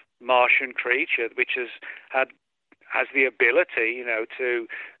of Martian creature which has the ability, you know, to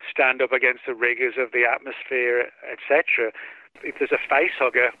stand up against the rigors of the atmosphere, etc. If there's a face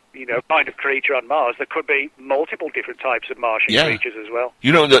hugger, you know, kind of creature on Mars, there could be multiple different types of Martian creatures as well.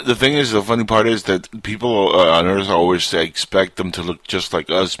 You know, the thing is, the funny part is that people on Earth always expect them to look just like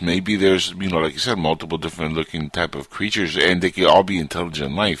us. Maybe there's, you know, like you said, multiple different looking type of creatures, and they can all be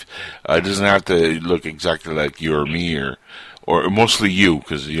intelligent life. It doesn't have to look exactly like you or me, or mostly you,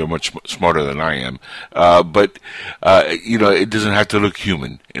 because you're much smarter than I am. But you know, it doesn't have to look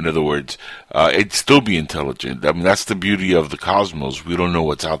human. In other words, it'd still be intelligent. I mean, that's the beauty of the cosmos. We don't know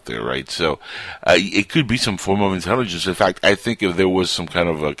what's out there, right? So it could be some form of intelligence. In fact, I think if there was some kind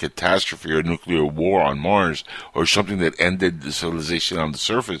of a catastrophe or nuclear war on Mars, or something that ended the civilization on the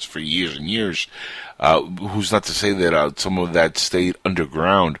surface for years and years, who's not to say that some of that stayed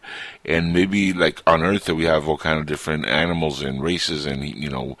underground, and maybe like on Earth that we have all kind of different animals and races, and, you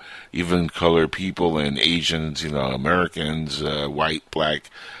know, even colored people and Asians, you know, Americans, white, black,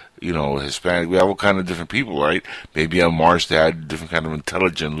 you know, Hispanic. We have all kind of different people, right? Maybe on Mars they had different kind of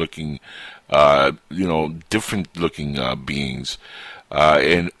intelligent looking, you know, different looking beings,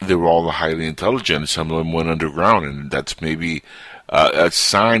 and they were all highly intelligent. Some of them went underground, and that's maybe a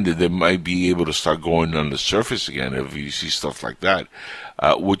sign that they might be able to start going on the surface again if you see stuff like that,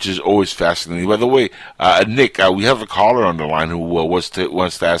 which is always fascinating. By the way, Nick, we have a caller on the line who wants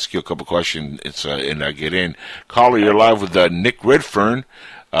to ask you a couple questions. And get in. Caller, you're live with Nick Redfern.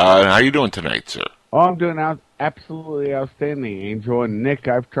 How you doing tonight, sir? Oh, I'm doing absolutely outstanding, Angel. And Nick,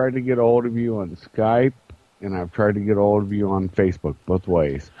 I've tried to get a hold of you on Skype, and I've tried to get a hold of you on Facebook, both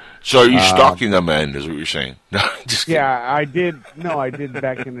ways. So are you stalking the man, is what you're saying? No, just kidding. Yeah, I did. No, I did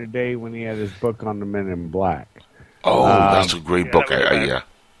back in the day when he had his book on the Men in Black. Oh, that's a great book. Yeah.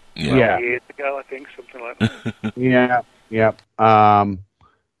 Years ago, I think, something like that. Yeah.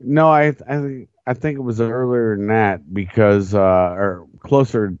 No, I think it was earlier than that, because, or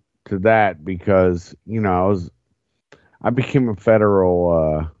closer to that, because, you know, I became a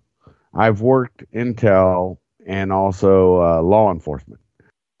federal. I've worked intel and also law enforcement,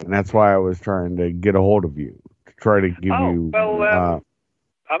 and that's why I was trying to get a hold of you to try to give you. Well,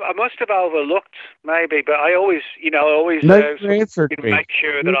 I must have overlooked maybe, but I always make sure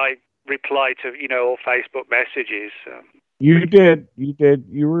that I reply to, you know, all Facebook messages. You did.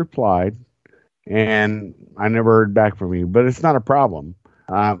 You replied, and I never heard back from you. But it's not a problem.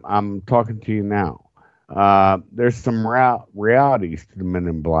 I'm talking to you now. There's some realities to the Men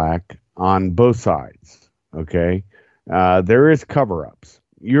in Black on both sides. Okay, There is cover-ups.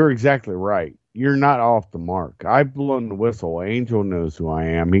 You're exactly right. You're not off the mark. I've blown the whistle. Angel knows who I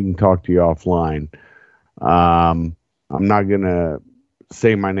am. He can talk to you offline. I'm not going to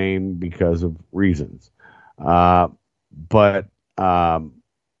say my name because of reasons. But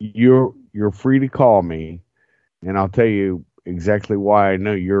you're free to call me, and I'll tell you exactly why I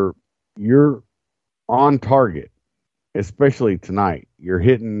know you're on target, especially tonight. You're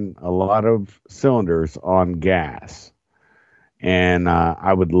hitting a lot of cylinders on gas, and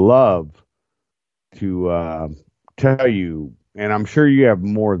I would love to tell you, and I'm sure you have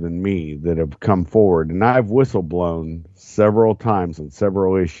more than me that have come forward, and I've whistleblown several times on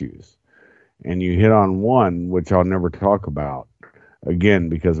several issues, and you hit on one which I'll never talk about again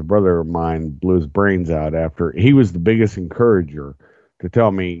because a brother of mine blew his brains out after he was the biggest encourager to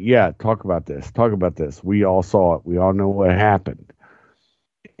tell me, yeah, talk about this. We all saw it. We all know what happened.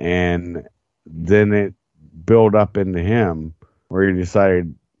 And then it built up into him where he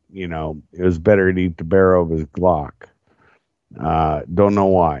decided, it was better to eat the barrel of his Glock. Don't know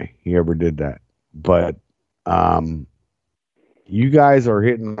why he ever did that. But you guys are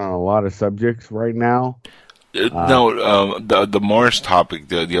hitting on a lot of subjects right now. The Mars topic.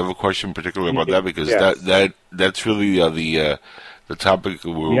 Do you have a question particularly about that? Because that's really the topic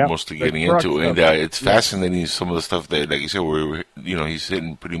we're mostly getting into, and it's fascinating. Some of the stuff that, like you said, he's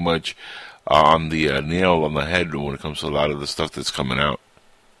hitting pretty much on the nail on the head when it comes to a lot of the stuff that's coming out.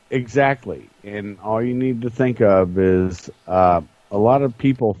 Exactly, and all you need to think of is a lot of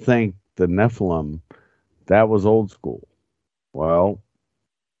people think the Nephilim, that was old school. Well,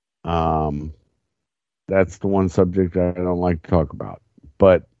 that's the one subject I don't like to talk about.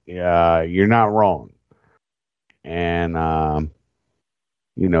 But you're not wrong. And,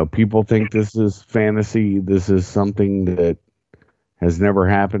 people think this is fantasy. This is something that has never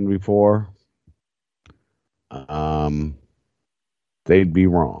happened before. They'd be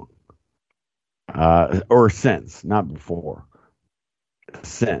wrong. Or since, not before.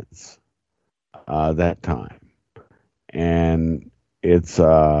 Since that time. And it's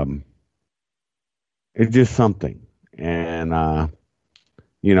just something. And,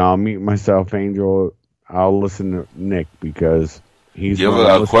 I'll mute myself, Angel. I'll listen to Nick because he's... You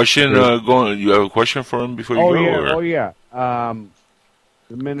have a question going? You have a question for him before you go? Yeah. Or? Oh, yeah. That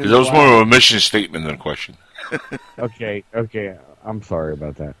was more of a mission statement than a question. Okay. I'm sorry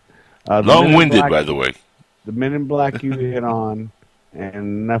about that. Long-winded, by the way. The Men in Black you hit on,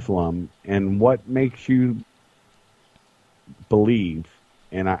 and Nephilim, and what makes you believe,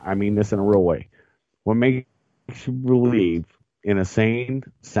 and I mean this in a real way, what makes you believe in a sane,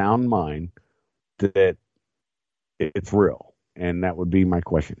 sound mind that it's real? And that would be my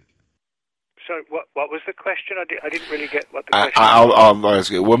question. So what was the question? I didn't really get what the question was. I'll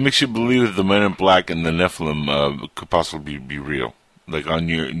ask you. What makes you believe that the Men in Black and the Nephilim could possibly be real? Like on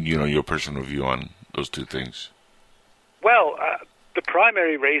your personal view on those two things. Well, the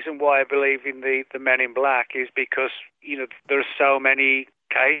primary reason why I believe in the Men in Black is because there are so many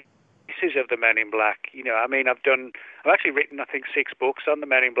cases of the Men in Black. I've actually written I think 6 books on the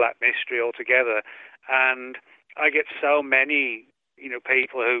Men in Black mystery altogether, and I get so many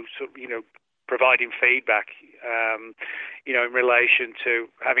people who providing feedback in relation to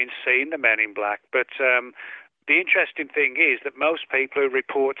having seen the Men in Black, but the interesting thing is that most people who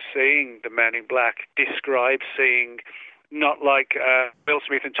report seeing the Men in Black describe seeing not like Will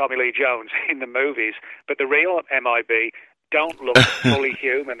Smith and Tommy Lee Jones in the movies, but the real MIB don't look fully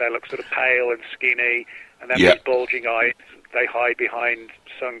human. They look sort of pale and skinny, and they have these bulging eyes. They hide behind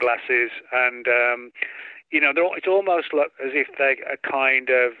sunglasses, and it's almost like as if they're a kind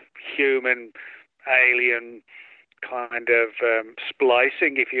of human alien kind of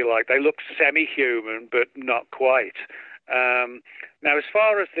splicing, if you like. They look semi-human, but not quite. Now, as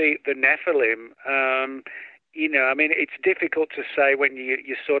far as the Nephilim, it's difficult to say when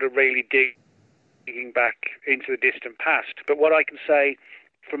you sort of really digging back into the distant past. But what I can say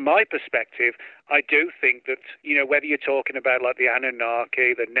from my perspective, I do think that, whether you're talking about like the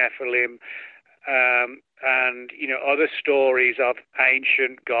Anunnaki, the Nephilim, and, other stories of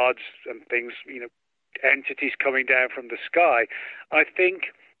ancient gods and things, entities coming down from the sky, I think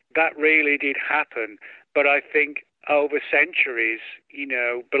that really did happen. But I think over centuries,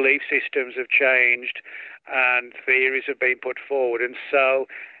 belief systems have changed and theories have been put forward. And so,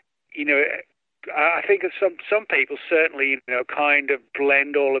 I think that some people certainly, kind of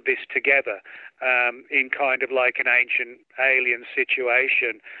blend all of this together in kind of like an ancient alien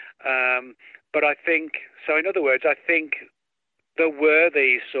situation. But I think, so in other words, I think there were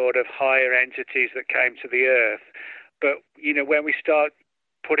these sort of higher entities that came to the earth. But, when we start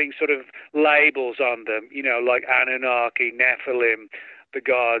putting sort of labels on them, like Anunnaki, Nephilim, the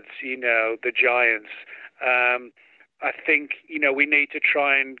gods, the giants. I think, we need to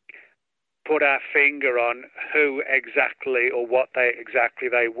try and put our finger on who exactly or what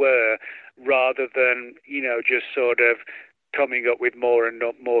they were, rather than, just sort of coming up with more and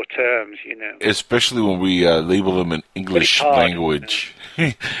more terms, Especially when we label them in English language.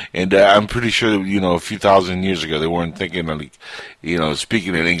 And I'm pretty sure that, a few thousand years ago, they weren't thinking of,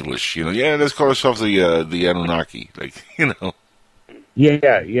 speaking in English. Yeah, let's call ourselves the Anunnaki.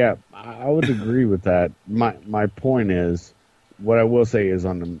 Yeah, I would agree with that. My point is, what I will say is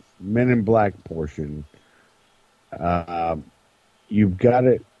on the Men in Black portion, you've got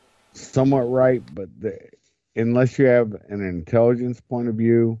it somewhat right, but unless you have an intelligence point of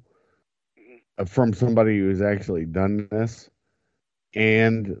view from somebody who's actually done this,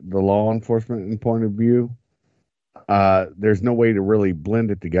 and the law enforcement point of view, there's no way to really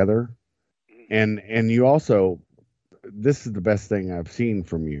blend it together. And you also, this is the best thing I've seen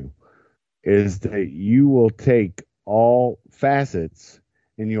from you, is that you will take all facets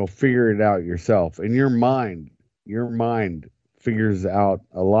and you'll figure it out yourself. And your mind figures out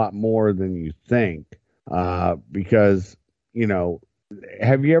a lot more than you think. Because,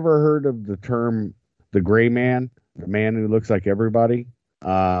 have you ever heard of the term the gray man, the man who looks like everybody?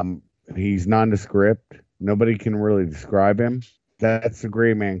 He's nondescript. Nobody can really describe him. That's the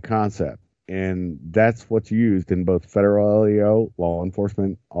gray man concept. And that's what's used in both federal LEO, law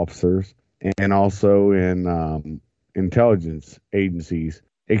enforcement officers, and also in intelligence agencies,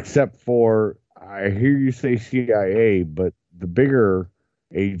 except for, I hear you say CIA, but the bigger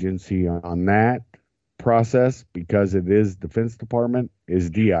agency on that process, because it is Defense Department, is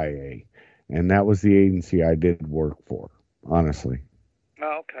DIA. And that was the agency I did work for, honestly.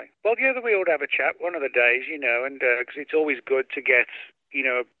 Oh, okay. Well, yeah, we ought to have a chat one of the days, and because it's always good to get,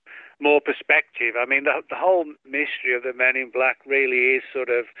 more perspective. I mean, the whole mystery of the Men in Black really is sort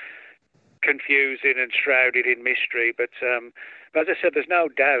of confusing and shrouded in mystery. But as I said, there's no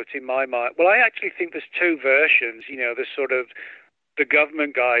doubt in my mind. Well, I actually think there's two versions. There's sort of the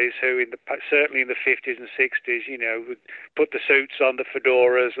government guys who, certainly in the 50s and 60s, would put the suits on, the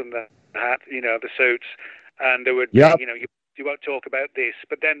fedoras and the hat, the suits, and there would, you won't talk about this.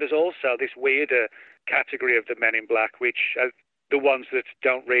 But then there's also this weirder category of the Men in Black, which are the ones that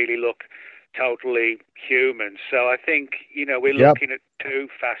don't really look totally human. So I think, we're looking at two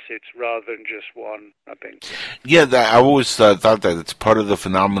facets rather than just one, I think. Yeah, I always thought that it's part of the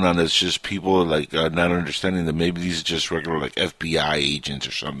phenomenon. It's just people not understanding that maybe these are just regular FBI agents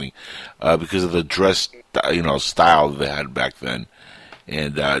or something, because of the dress, style they had back then.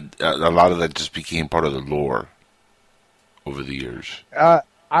 And a lot of that just became part of the lore over the years.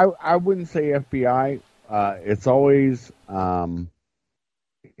 I wouldn't say FBI. It's always, and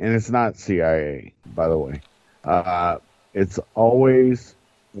it's not CIA, by the way. It's always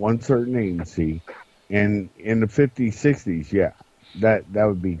one certain agency, and in the 50s, 60s, yeah, that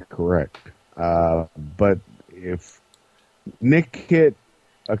would be correct. But if Nick hit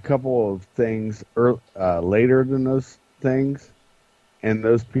a couple of things later than those things, and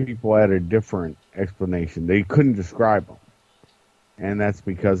those people had a different explanation, they couldn't describe them. And that's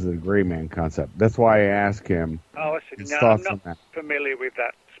because of the gray man concept. That's why I asked him. Oh, I see. No, I'm not familiar with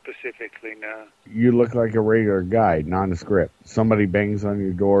that specifically, no. You look like a regular guy, nondescript. Somebody bangs on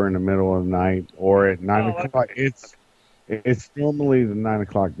your door in the middle of the night or at 9 o'clock. It's normally the 9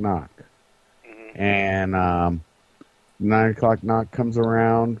 o'clock knock. Mm-hmm. And 9 o'clock knock comes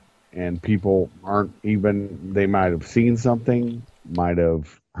around and people aren't even, they might have seen something, might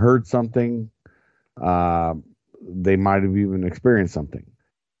have heard something, they might have even experienced something.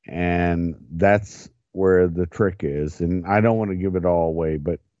 And that's where the trick is. And I don't want to give it all away,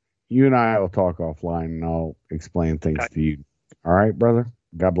 but you and I will talk offline and I'll explain things to you. All right, brother?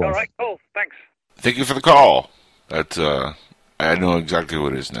 God bless. All right, cool. Thanks. Thank you for the call. That's, I know exactly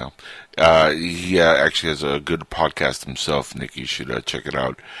what it is now. He actually has a good podcast himself, Nick. You should check it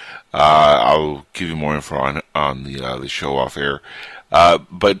out. I'll give you more info on the show off air.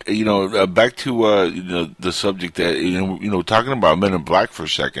 But back to the subject that talking about Men in Black for a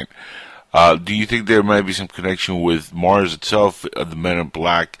second. Do you think there might be some connection with Mars itself, the Men in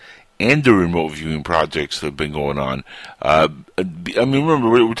Black, and the remote viewing projects that have been going on? I mean, remember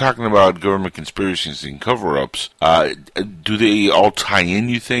we're talking about government conspiracies and cover-ups. Do they all tie in?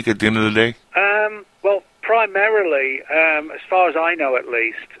 You think at the end of the day? Well, primarily, as far as I know, at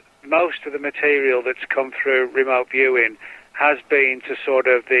least, most of the material that's come through remote viewing has been to sort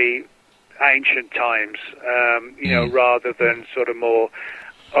of the ancient times, rather than sort of more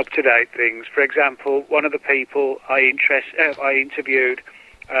up-to-date things. For example, one of the people I interviewed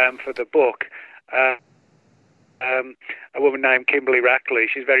for the book. A woman named Kimberly Rackley.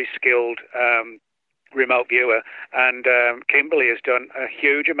 She's very skilled remote viewer, and Kimberly has done a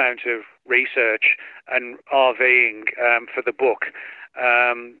huge amount of research and RVing for the book.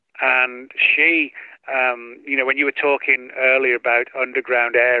 And she, when you were talking earlier about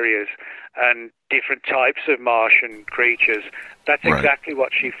underground areas and different types of Martian creatures, that's exactly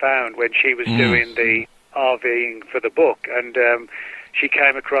what she found when she was doing the RVing for the book. And she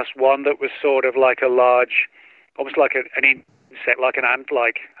came across one that was sort of like a large, almost like an insect, like an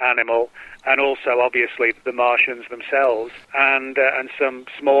ant-like animal, and also obviously the Martians themselves, and some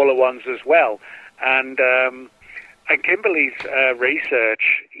smaller ones as well. And Kimberly's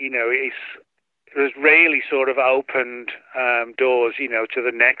research, has really sort of opened doors, to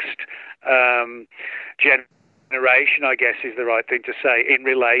the next generation, I guess is the right thing to say, in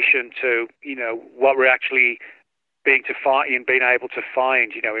relation to, what we're actually being able to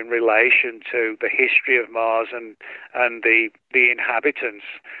find, in relation to the history of Mars and the inhabitants.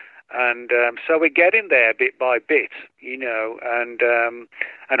 And so we're getting there bit by bit, and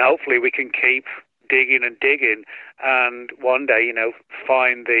hopefully we can keep digging and digging, and one day,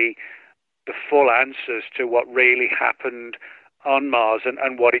 find the full answers to what really happened on Mars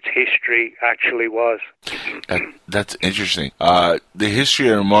and what its history actually was. That's interesting. The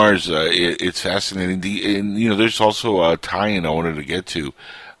history on Mars, it's fascinating. There's also a tie-in I wanted to get to.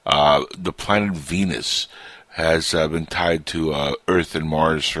 The planet Venus has been tied to Earth and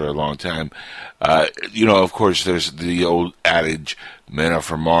Mars for a long time. Of course, there's the old adage, men are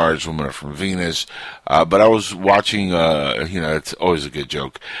from Mars, women are from Venus. But I was watching, it's always a good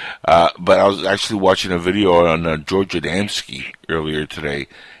joke. But I was actually watching a video on George Adamski earlier today.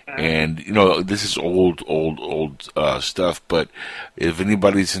 And, this is old stuff. But if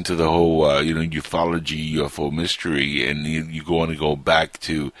anybody's into the whole, ufology, UFO mystery, and you want to go back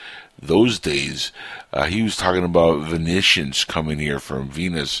to those days, he was talking about Venetians coming here from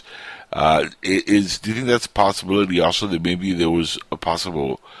Venus. Do you think that's a possibility also, that maybe there was a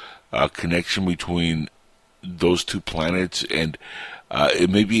possible connection between those two planets, and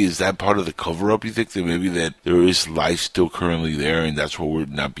maybe is that part of the cover-up, you think, that maybe that there is life still currently there and that's what we're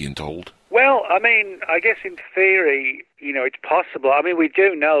not being told? Well, I guess in theory, it's possible. We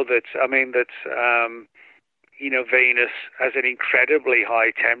do know that, Venus has an incredibly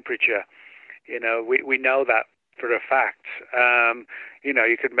high temperature. We know that for a fact.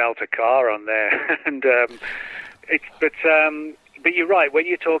 You could melt a car on there, and but you're right when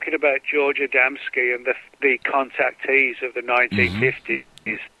you're talking about George Adamski and the contactees of the 1950s.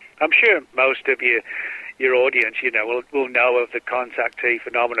 I'm sure most of your audience, will know of the contactee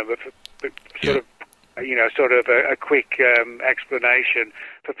phenomenon, but sort of a quick explanation.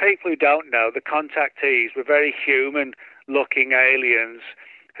 For people who don't know, the contactees were very human-looking aliens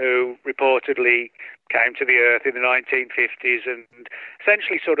who reportedly came to the Earth in the 1950s and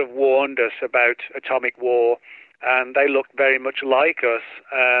essentially sort of warned us about atomic war, and they looked very much like us,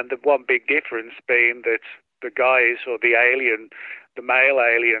 and the one big difference being that the guys, or the male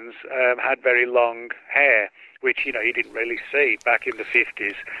aliens, had very long hair, which, you didn't really see back in the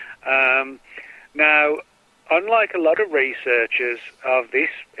 50s. Now, unlike a lot of researchers of this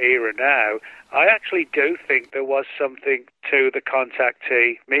era now, I actually do think there was something to the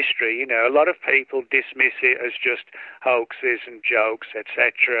contactee mystery. A lot of people dismiss it as just hoaxes and jokes,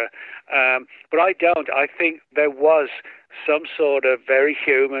 etc. But I don't. I think there was some sort of very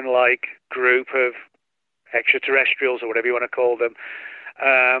human-like group of extraterrestrials, or whatever you want to call them,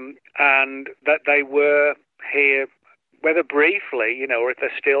 and that they were here, whether briefly, or if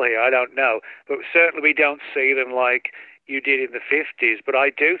they're still here, I don't know. But certainly we don't see them like you did in the 50s. But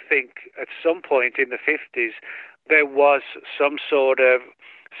I do think at some point in the 50s there was some sort of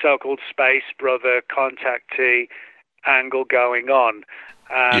so-called space brother contactee angle going on.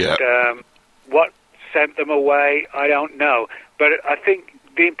 And what sent them away, I don't know. But I think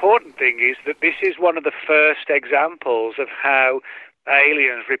the important thing is that this is one of the first examples of how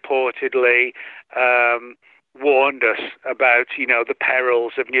aliens reportedly warned us about, the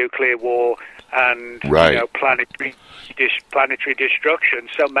perils of nuclear war and planetary destruction.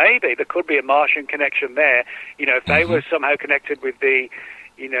 So maybe there could be a Martian connection there. If they were somehow connected with the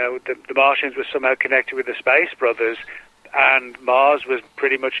Martians were somehow connected with the Space Brothers, and Mars was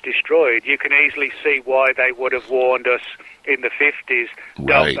pretty much destroyed, you can easily see why they would have warned us in the 50s.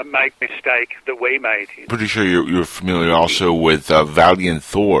 Right. Don't make mistake that we made. Pretty sure you're familiar also with Valiant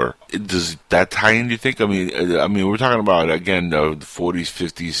Thor does that tie in, do you think? I mean, we're talking about, again, the 40s,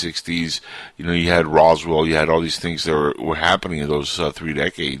 50s, 60s. You know, you had Roswell, you had all these things that were happening in those 3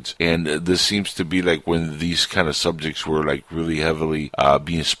 decades. And this seems to be like when these kind of subjects were like really heavily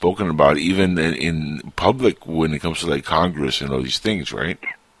being spoken about, even in public when it comes to like Congress and all these things, right?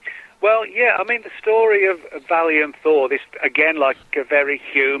 Well, yeah, I mean, the story of Valiant Thor, this, again, like a very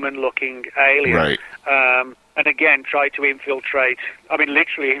human-looking alien. Right. And again, try to infiltrate, I mean,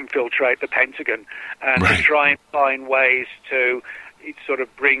 literally infiltrate the Pentagon and to try and find ways to sort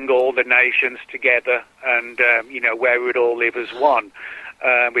of bring all the nations together and, you know, where we would all live as one,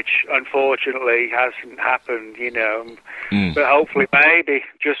 which unfortunately hasn't happened, you know. But hopefully, maybe,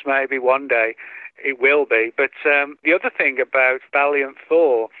 just maybe one day, it will be. But the other thing about Valiant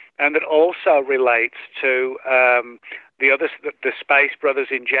Thor, and that also relates to the Space Brothers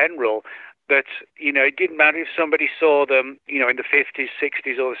in general, that, you know, it didn't matter if somebody saw them, you know, in the 50s,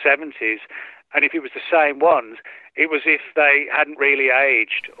 60s, or the 70s, and if it was the same ones, it was if they hadn't really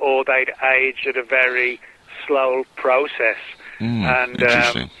aged, or they'd aged at a very slow process. And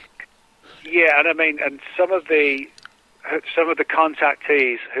interesting. Yeah, and I mean, and some of the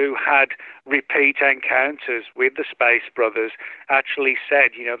contactees who had repeat encounters with the Space Brothers actually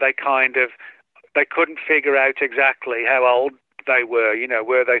said, you know, they couldn't figure out exactly how old they were, you know,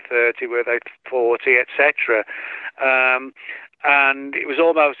 were they 30, were they 40, etc. And it was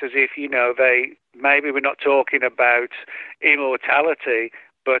almost as if, you know, maybe we're not talking about immortality,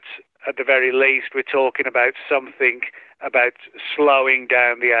 but at the very least we're talking about something about slowing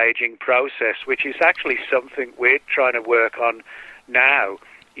down the aging process, which is actually something we're trying to work on now.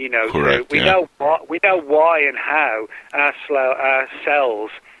 You know, correct, we know why and how our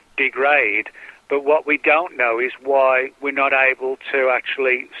cells degrade, but what we don't know is why we're not able to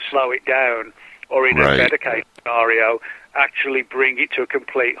actually slow it down, or in a better case scenario, actually bring it to a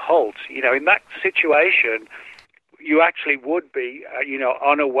complete halt. You know, in that situation, you actually would be, you know,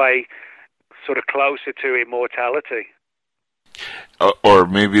 on a way sort of closer to immortality. Or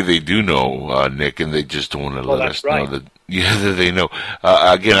maybe they do know, Nick, and they just don't want to let us know that. Yeah, that they know.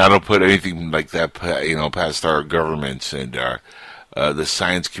 Again, I don't put anything like that, you know, past our governments and the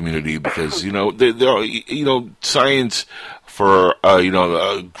science community, because, you know, they're you know, science for you know,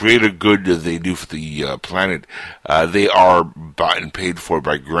 a greater good that they do for the planet. They are bought and paid for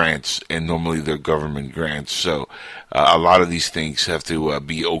by grants, and normally they're government grants. So a lot of these things have to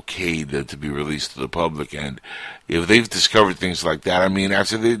be okayed to be released to the public. And if they've discovered things like that, I mean,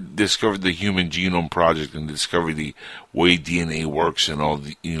 after they discovered the Human Genome Project and discovered the way DNA works and all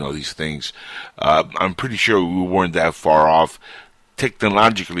the, you know, these things, I'm pretty sure we weren't that far off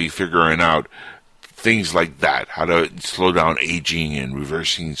technologically figuring out things like that, how to slow down aging and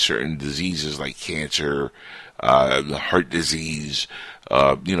reversing certain diseases like cancer, heart disease,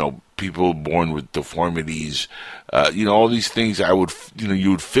 you know, people born with deformities, you know, all these things. You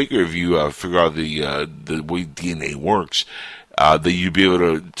would figure, if you figure out the way DNA works, that you'd be able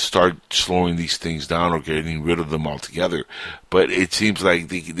to start slowing these things down or getting rid of them altogether. But it seems like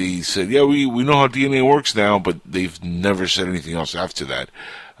they said, yeah, we know how DNA works now, but they've never said anything else after that.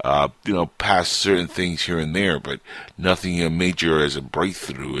 You know, past certain things here and there, but nothing major as a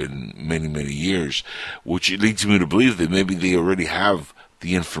breakthrough in many, many years, which leads me to believe that maybe they already have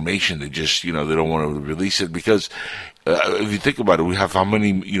the information. They just, you know, they don't want to release it because if you think about it, we have how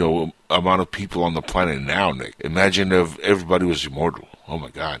many, you know, amount of people on the planet now, Nick? Imagine if everybody was immortal. Oh my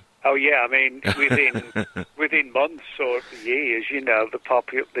God. Oh yeah, I mean, within months or years, you know, the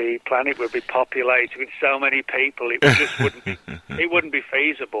planet would be populated with so many people, it just wouldn't be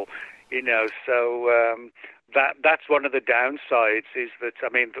feasible, you know. So that's one of the downsides. Is that, I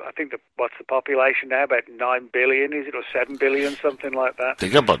mean, I think what's the population now? About 9 billion, is it, or 7 billion, something like that?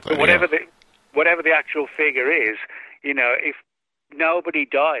 Think about that. But whatever the actual figure is, you know, if nobody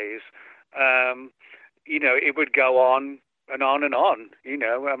dies, you know, it would go on and on and on, you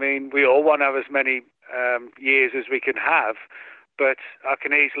know. I mean, we all want to have as many years as we can have, but I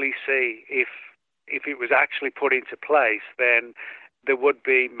can easily see if it was actually put into place, then there would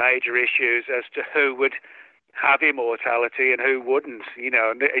be major issues as to who would have immortality and who wouldn't, you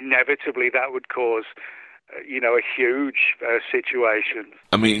know, and inevitably that would cause, you know, a huge situation.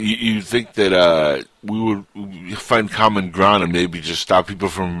 I mean, you think that we would find common ground and maybe just stop people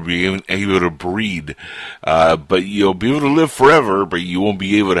from being able to breed, but you'll be able to live forever, but you won't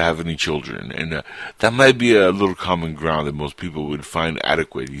be able to have any children, and that might be a little common ground that most people would find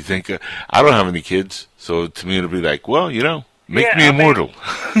adequate. You think, I don't have any kids, so to me it'll be like, well, you know, make me immortal.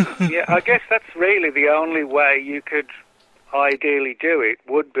 Yeah, I guess that's really the only way you could ideally do it,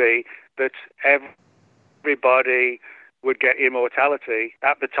 would be that everybody would get immortality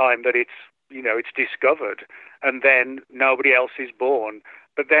at the time that it's discovered, and then nobody else is born.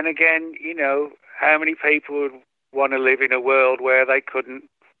 But then again, how many people would want to live in a world where they couldn't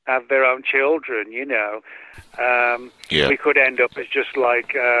have their own children? We could end up as just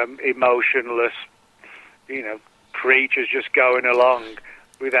like emotionless, creatures just going along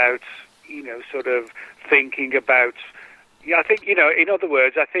without, sort of thinking about. I think, in other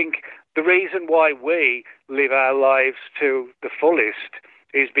words, I think the reason why we live our lives to the fullest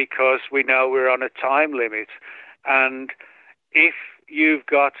is because we know we're on a time limit. And if you've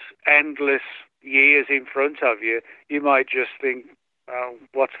got endless years in front of you, you might just think, oh,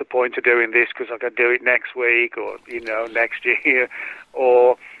 what's the point of doing this, because I can do it next week or, next year,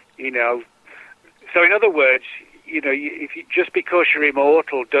 or, So in other words, just because you're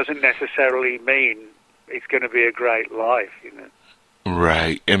immortal doesn't necessarily mean it's going to be a great life,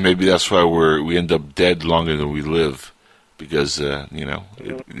 Right, and maybe that's why we end up dead longer than we live, because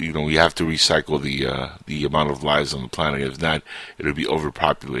we have to recycle the amount of lives on the planet. If not, it'll be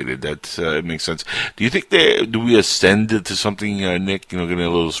overpopulated. It makes sense. Do you think do we ascend to something, Nick? Getting a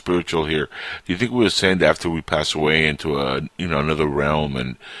little spiritual here. Do you think we ascend after we pass away into another realm,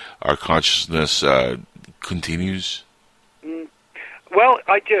 and our consciousness continues? Well,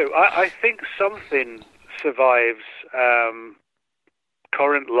 I do. I think something survives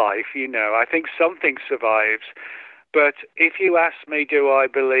current life. I think something survives. But if you ask me, do I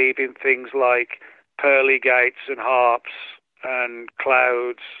believe in things like pearly gates and harps and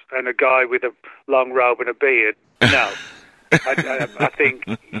clouds and a guy with a long robe and a beard? No. I think,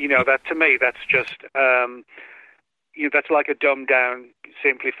 that to me, that's just, that's like a dumbed-down,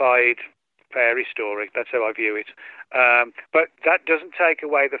 simplified fairy story. That's how I view it. But that doesn't take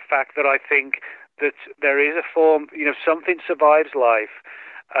away the fact that I think that there is a form, something survives life.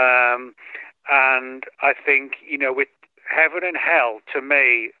 And I think, with heaven and hell, to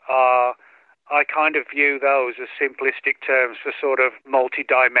me, I kind of view those as simplistic terms for sort of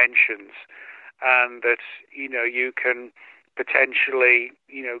multi-dimensions, and that, you can potentially,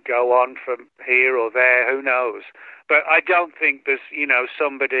 go on from here or there, who knows. But I don't think there's,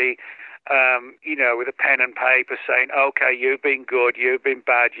 somebody, with a pen and paper saying, okay, you've been good, you've been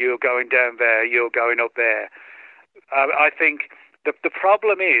bad, you're going down there, you're going up there. I think the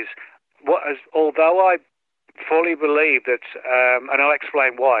problem is, although I fully believe that, and I'll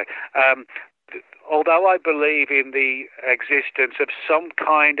explain why, although I believe in the existence of some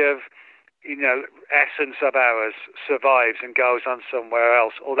kind of, essence of ours survives and goes on somewhere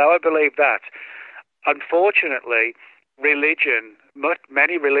else, although I believe that, unfortunately,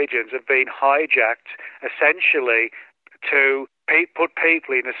 many religions have been hijacked essentially to put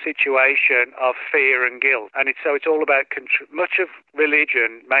people in a situation of fear and guilt. And it's all about much of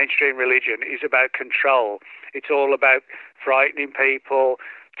religion, mainstream religion, is about control. It's all about frightening people,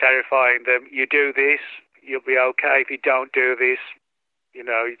 terrifying them. You do this, you'll be okay. If you don't do this,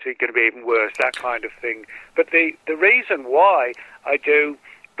 it's going to be even worse, that kind of thing. But the reason why I do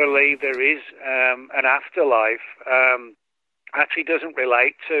believe there is an afterlife actually doesn't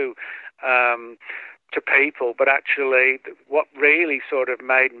relate to people, but actually what really sort of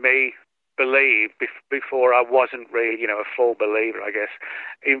made me believe before I wasn't really, a full believer, I guess,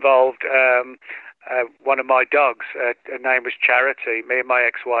 involved one of my dogs. Her name was Charity. Me and my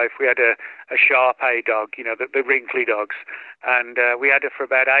ex-wife, we had a Shar-Pei dog, the wrinkly dogs, and we had her for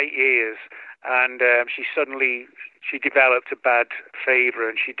about 8 years, and she developed a bad fever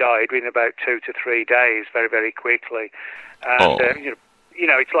and she died in about 2 to 3 days, very, very quickly. And,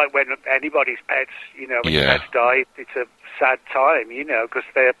 it's like when anybody's pets, when your pets die, it's a sad time, because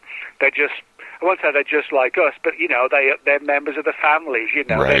they're just, I won't say they're just like us, but, they're members of the families, right.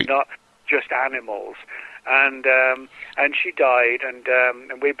 They're not just animals. And she died, and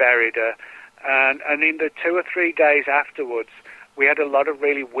we buried her. And in the 2 or 3 days afterwards, we had a lot of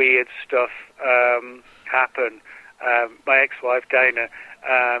really weird stuff happen. My ex-wife, Dana,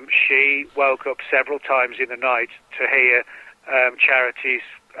 she woke up several times in the night to hear Charity's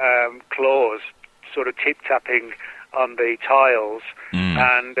claws sort of tip-tapping on the tiles.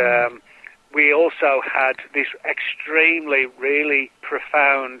 And we also had this extremely, really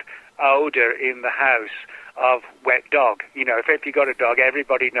profound odor in the house of wet dog. If you got a dog,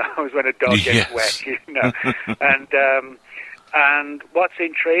 everybody knows when a dog gets wet, And what's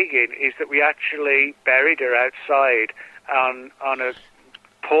intriguing is that we actually buried her outside on a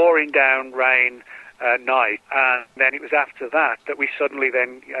pouring down rain night, and then it was after that we suddenly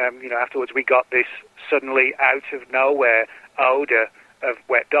then, afterwards we got this suddenly out of nowhere odour of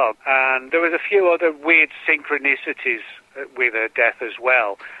wet dog. And there was a few other weird synchronicities with her death as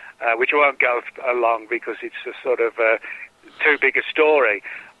well. which I won't go along because it's a sort of too big a story.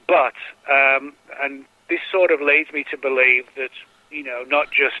 But, and this sort of leads me to believe that,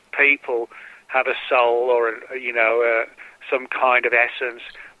 not just people have a soul or, some kind of essence,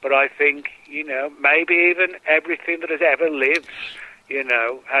 but I think, maybe even everything that has ever lived,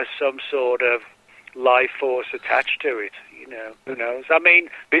 has some sort of life force attached to it, who knows? I mean,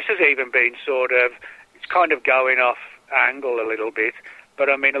 this has even been it's kind of going off angle a little bit, but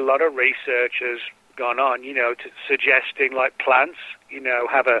I mean, a lot of research has gone on, to suggesting like plants,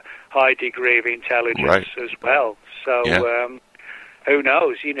 have a high degree of intelligence as well. So, who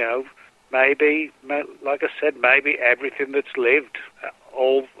knows, maybe, like I said, maybe everything that's lived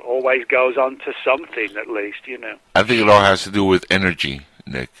always goes on to something, at least, I think it all has to do with energy,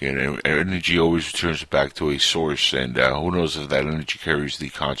 Nick. And energy always returns back to a source, and who knows if that energy carries the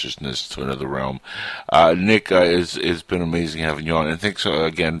consciousness to another realm. Nick, it's been amazing having you on, and thanks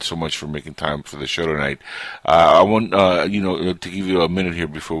again so much for making time for the show tonight. I want to give you a minute here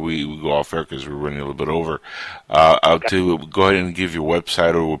before we go off air because we're running a little bit over. To go ahead and give your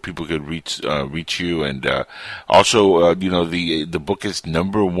website or where people could reach you, and also the book is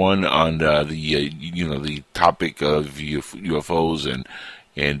 #1 on the topic of UFOs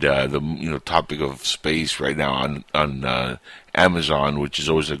and the topic of space right now on Amazon, which is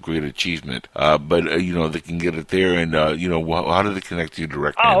always a great achievement. But they can get it there, and how do they connect to you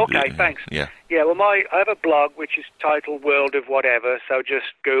directly? Oh, okay, thanks. Yeah. Yeah, well, I have a blog which is titled World of Whatever, so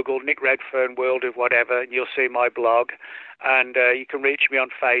just Google Nick Redfern World of Whatever, and you'll see my blog. And you can reach me on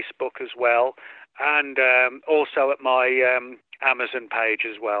Facebook as well, and also at my Amazon page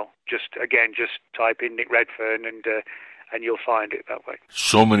as well. Just type in Nick Redfern, and you'll find it that way.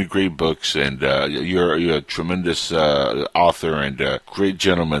 So many great books, and you're a tremendous author and great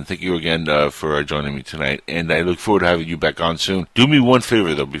gentleman. Thank you again for joining me tonight, and I look forward to having you back on soon. Do me one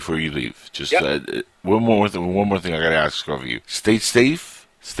favor, though, before you leave. Just one more thing I got to ask of you. Stay safe,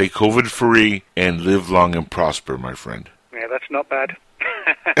 stay COVID-free, and live long and prosper, my friend. Yeah, that's not bad.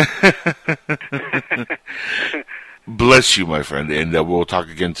 Bless you, my friend, and we'll talk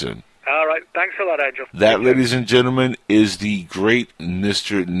again soon. All right. Thanks a lot, Angel. That, ladies and gentlemen, is the great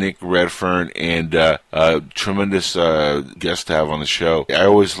Mr. Nick Redfern, and tremendous guest to have on the show. I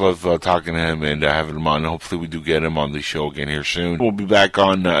always love talking to him and having him on. Hopefully we do get him on the show again here soon. We'll be back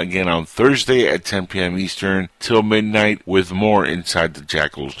on again on Thursday at 10 p.m. Eastern till midnight with more Inside the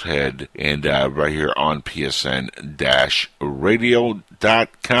Jackal's Head, and right here on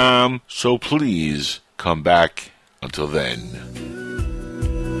PSN-radio.com. So please come back. Until then.